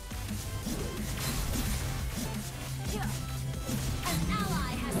 An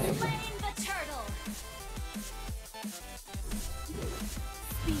ally has slain the turtle.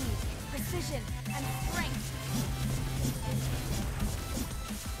 Speed, precision, and strength.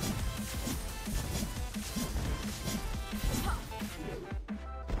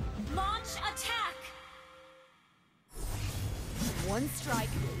 Launch attack. One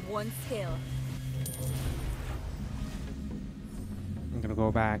strike, one skill. I'm gonna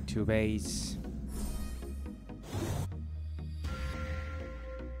go back to base.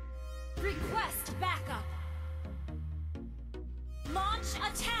 Request backup. Launch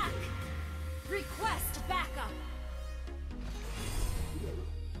attack. Request backup.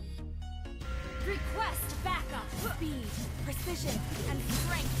 Request backup. Speed, precision, and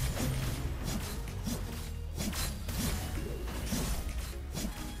strength.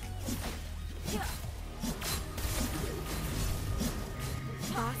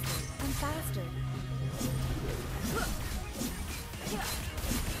 Faster and faster.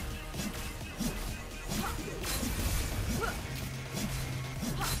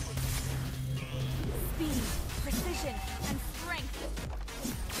 Speed, precision, and strength.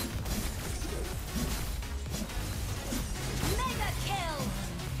 Mega kill.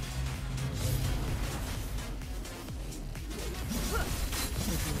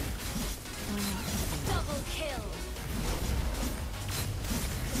 Double kill.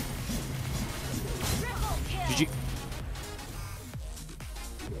 Triple kill. GG.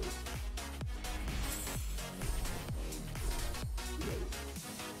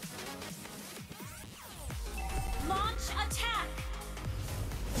 Launch attack.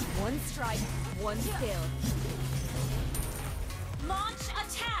 One strike, one skill. Launch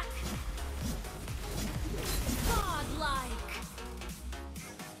attack. Godlike.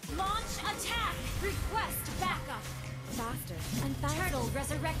 Launch attack. Request backup. Faster and faster. Turtle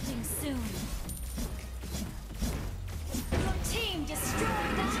resurrecting soon. Your team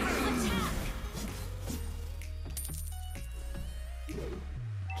destroyed the turtle attack.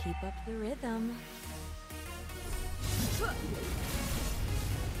 Keep up the rhythm.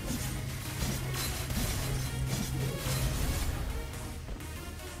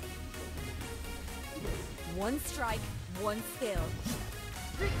 One strike, one skill.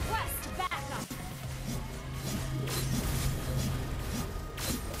 Request backup.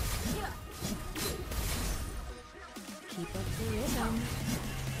 Keep up the rhythm.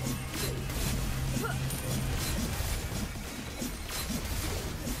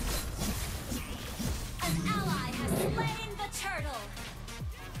 An ally has slain the turtle.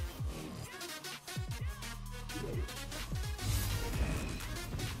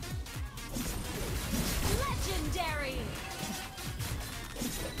 Legendary.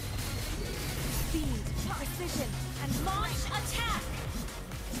 Speed, precision, and Launch attack.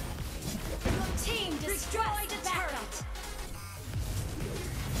 Your team destroyed the turret.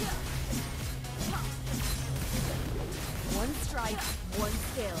 one strike, one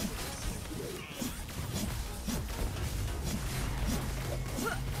skill.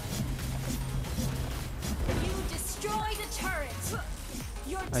 You destroyed the turret.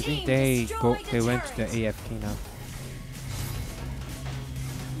 Your I team think they destroyed the went to the turret. AFK now.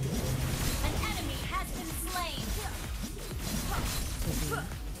 An enemy has been slain. To be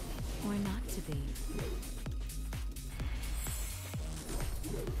or not to be.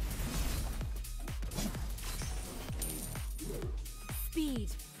 Speed,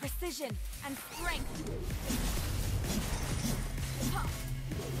 precision, and strength.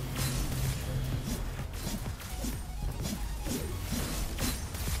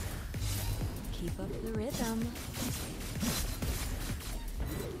 Keep up the rhythm.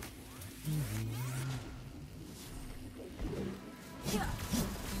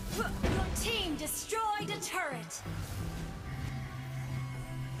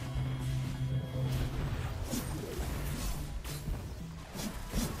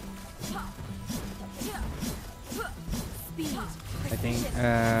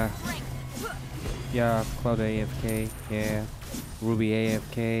 Yeah, Claude AFK. Yeah, Ruby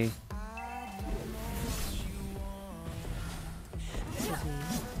AFK.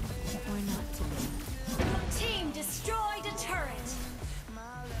 Or not to be. Team destroyed a turret.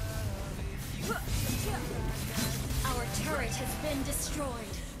 Our turret has been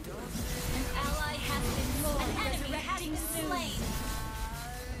destroyed. An ally has been slain. An enemy has been slain.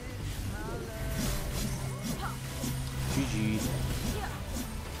 GG.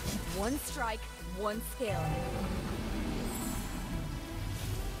 One strike, one skill.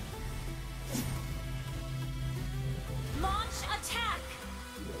 Launch attack.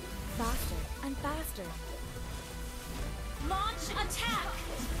 Faster and faster. Launch attack.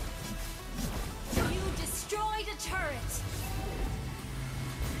 You destroyed a turret.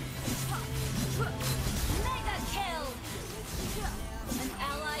 Mega kill. An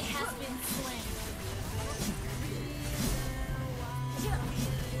ally has been slain.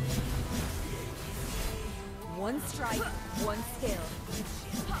 One strike, one skill.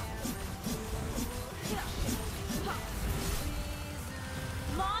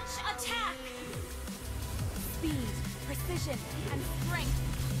 Launch attack. Speed, precision, and strength.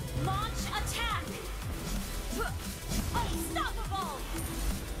 Launch attack. Unstoppable.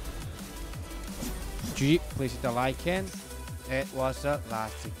 GG. Please hit the like and it was the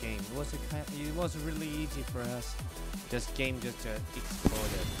last game. It was really easy for us. This game just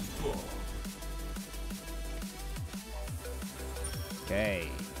exploded. Okay,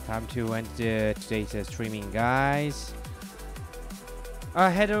 time to end today's streaming, guys. I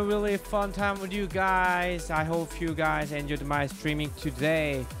had a really fun time with you guys. I hope you guys enjoyed my streaming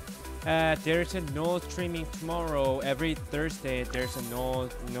today. There's a no streaming tomorrow. Every Thursday there's a no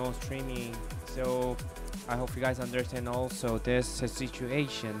streaming. So I hope you guys understand also this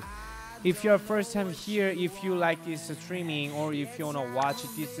situation. If you're first time here, if you like this streaming or if you wanna watch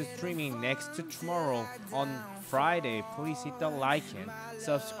this streaming next to tomorrow on Friday, please hit the like and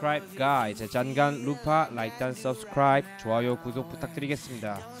subscribe, guys. 잠깐 루파 like and subscribe, 좋아요, 구독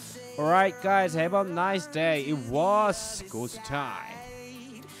부탁드리겠습니다. Alright, guys, have a nice day. It was Gosu time.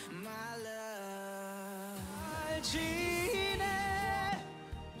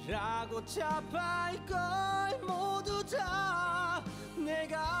 라고 차파할 걸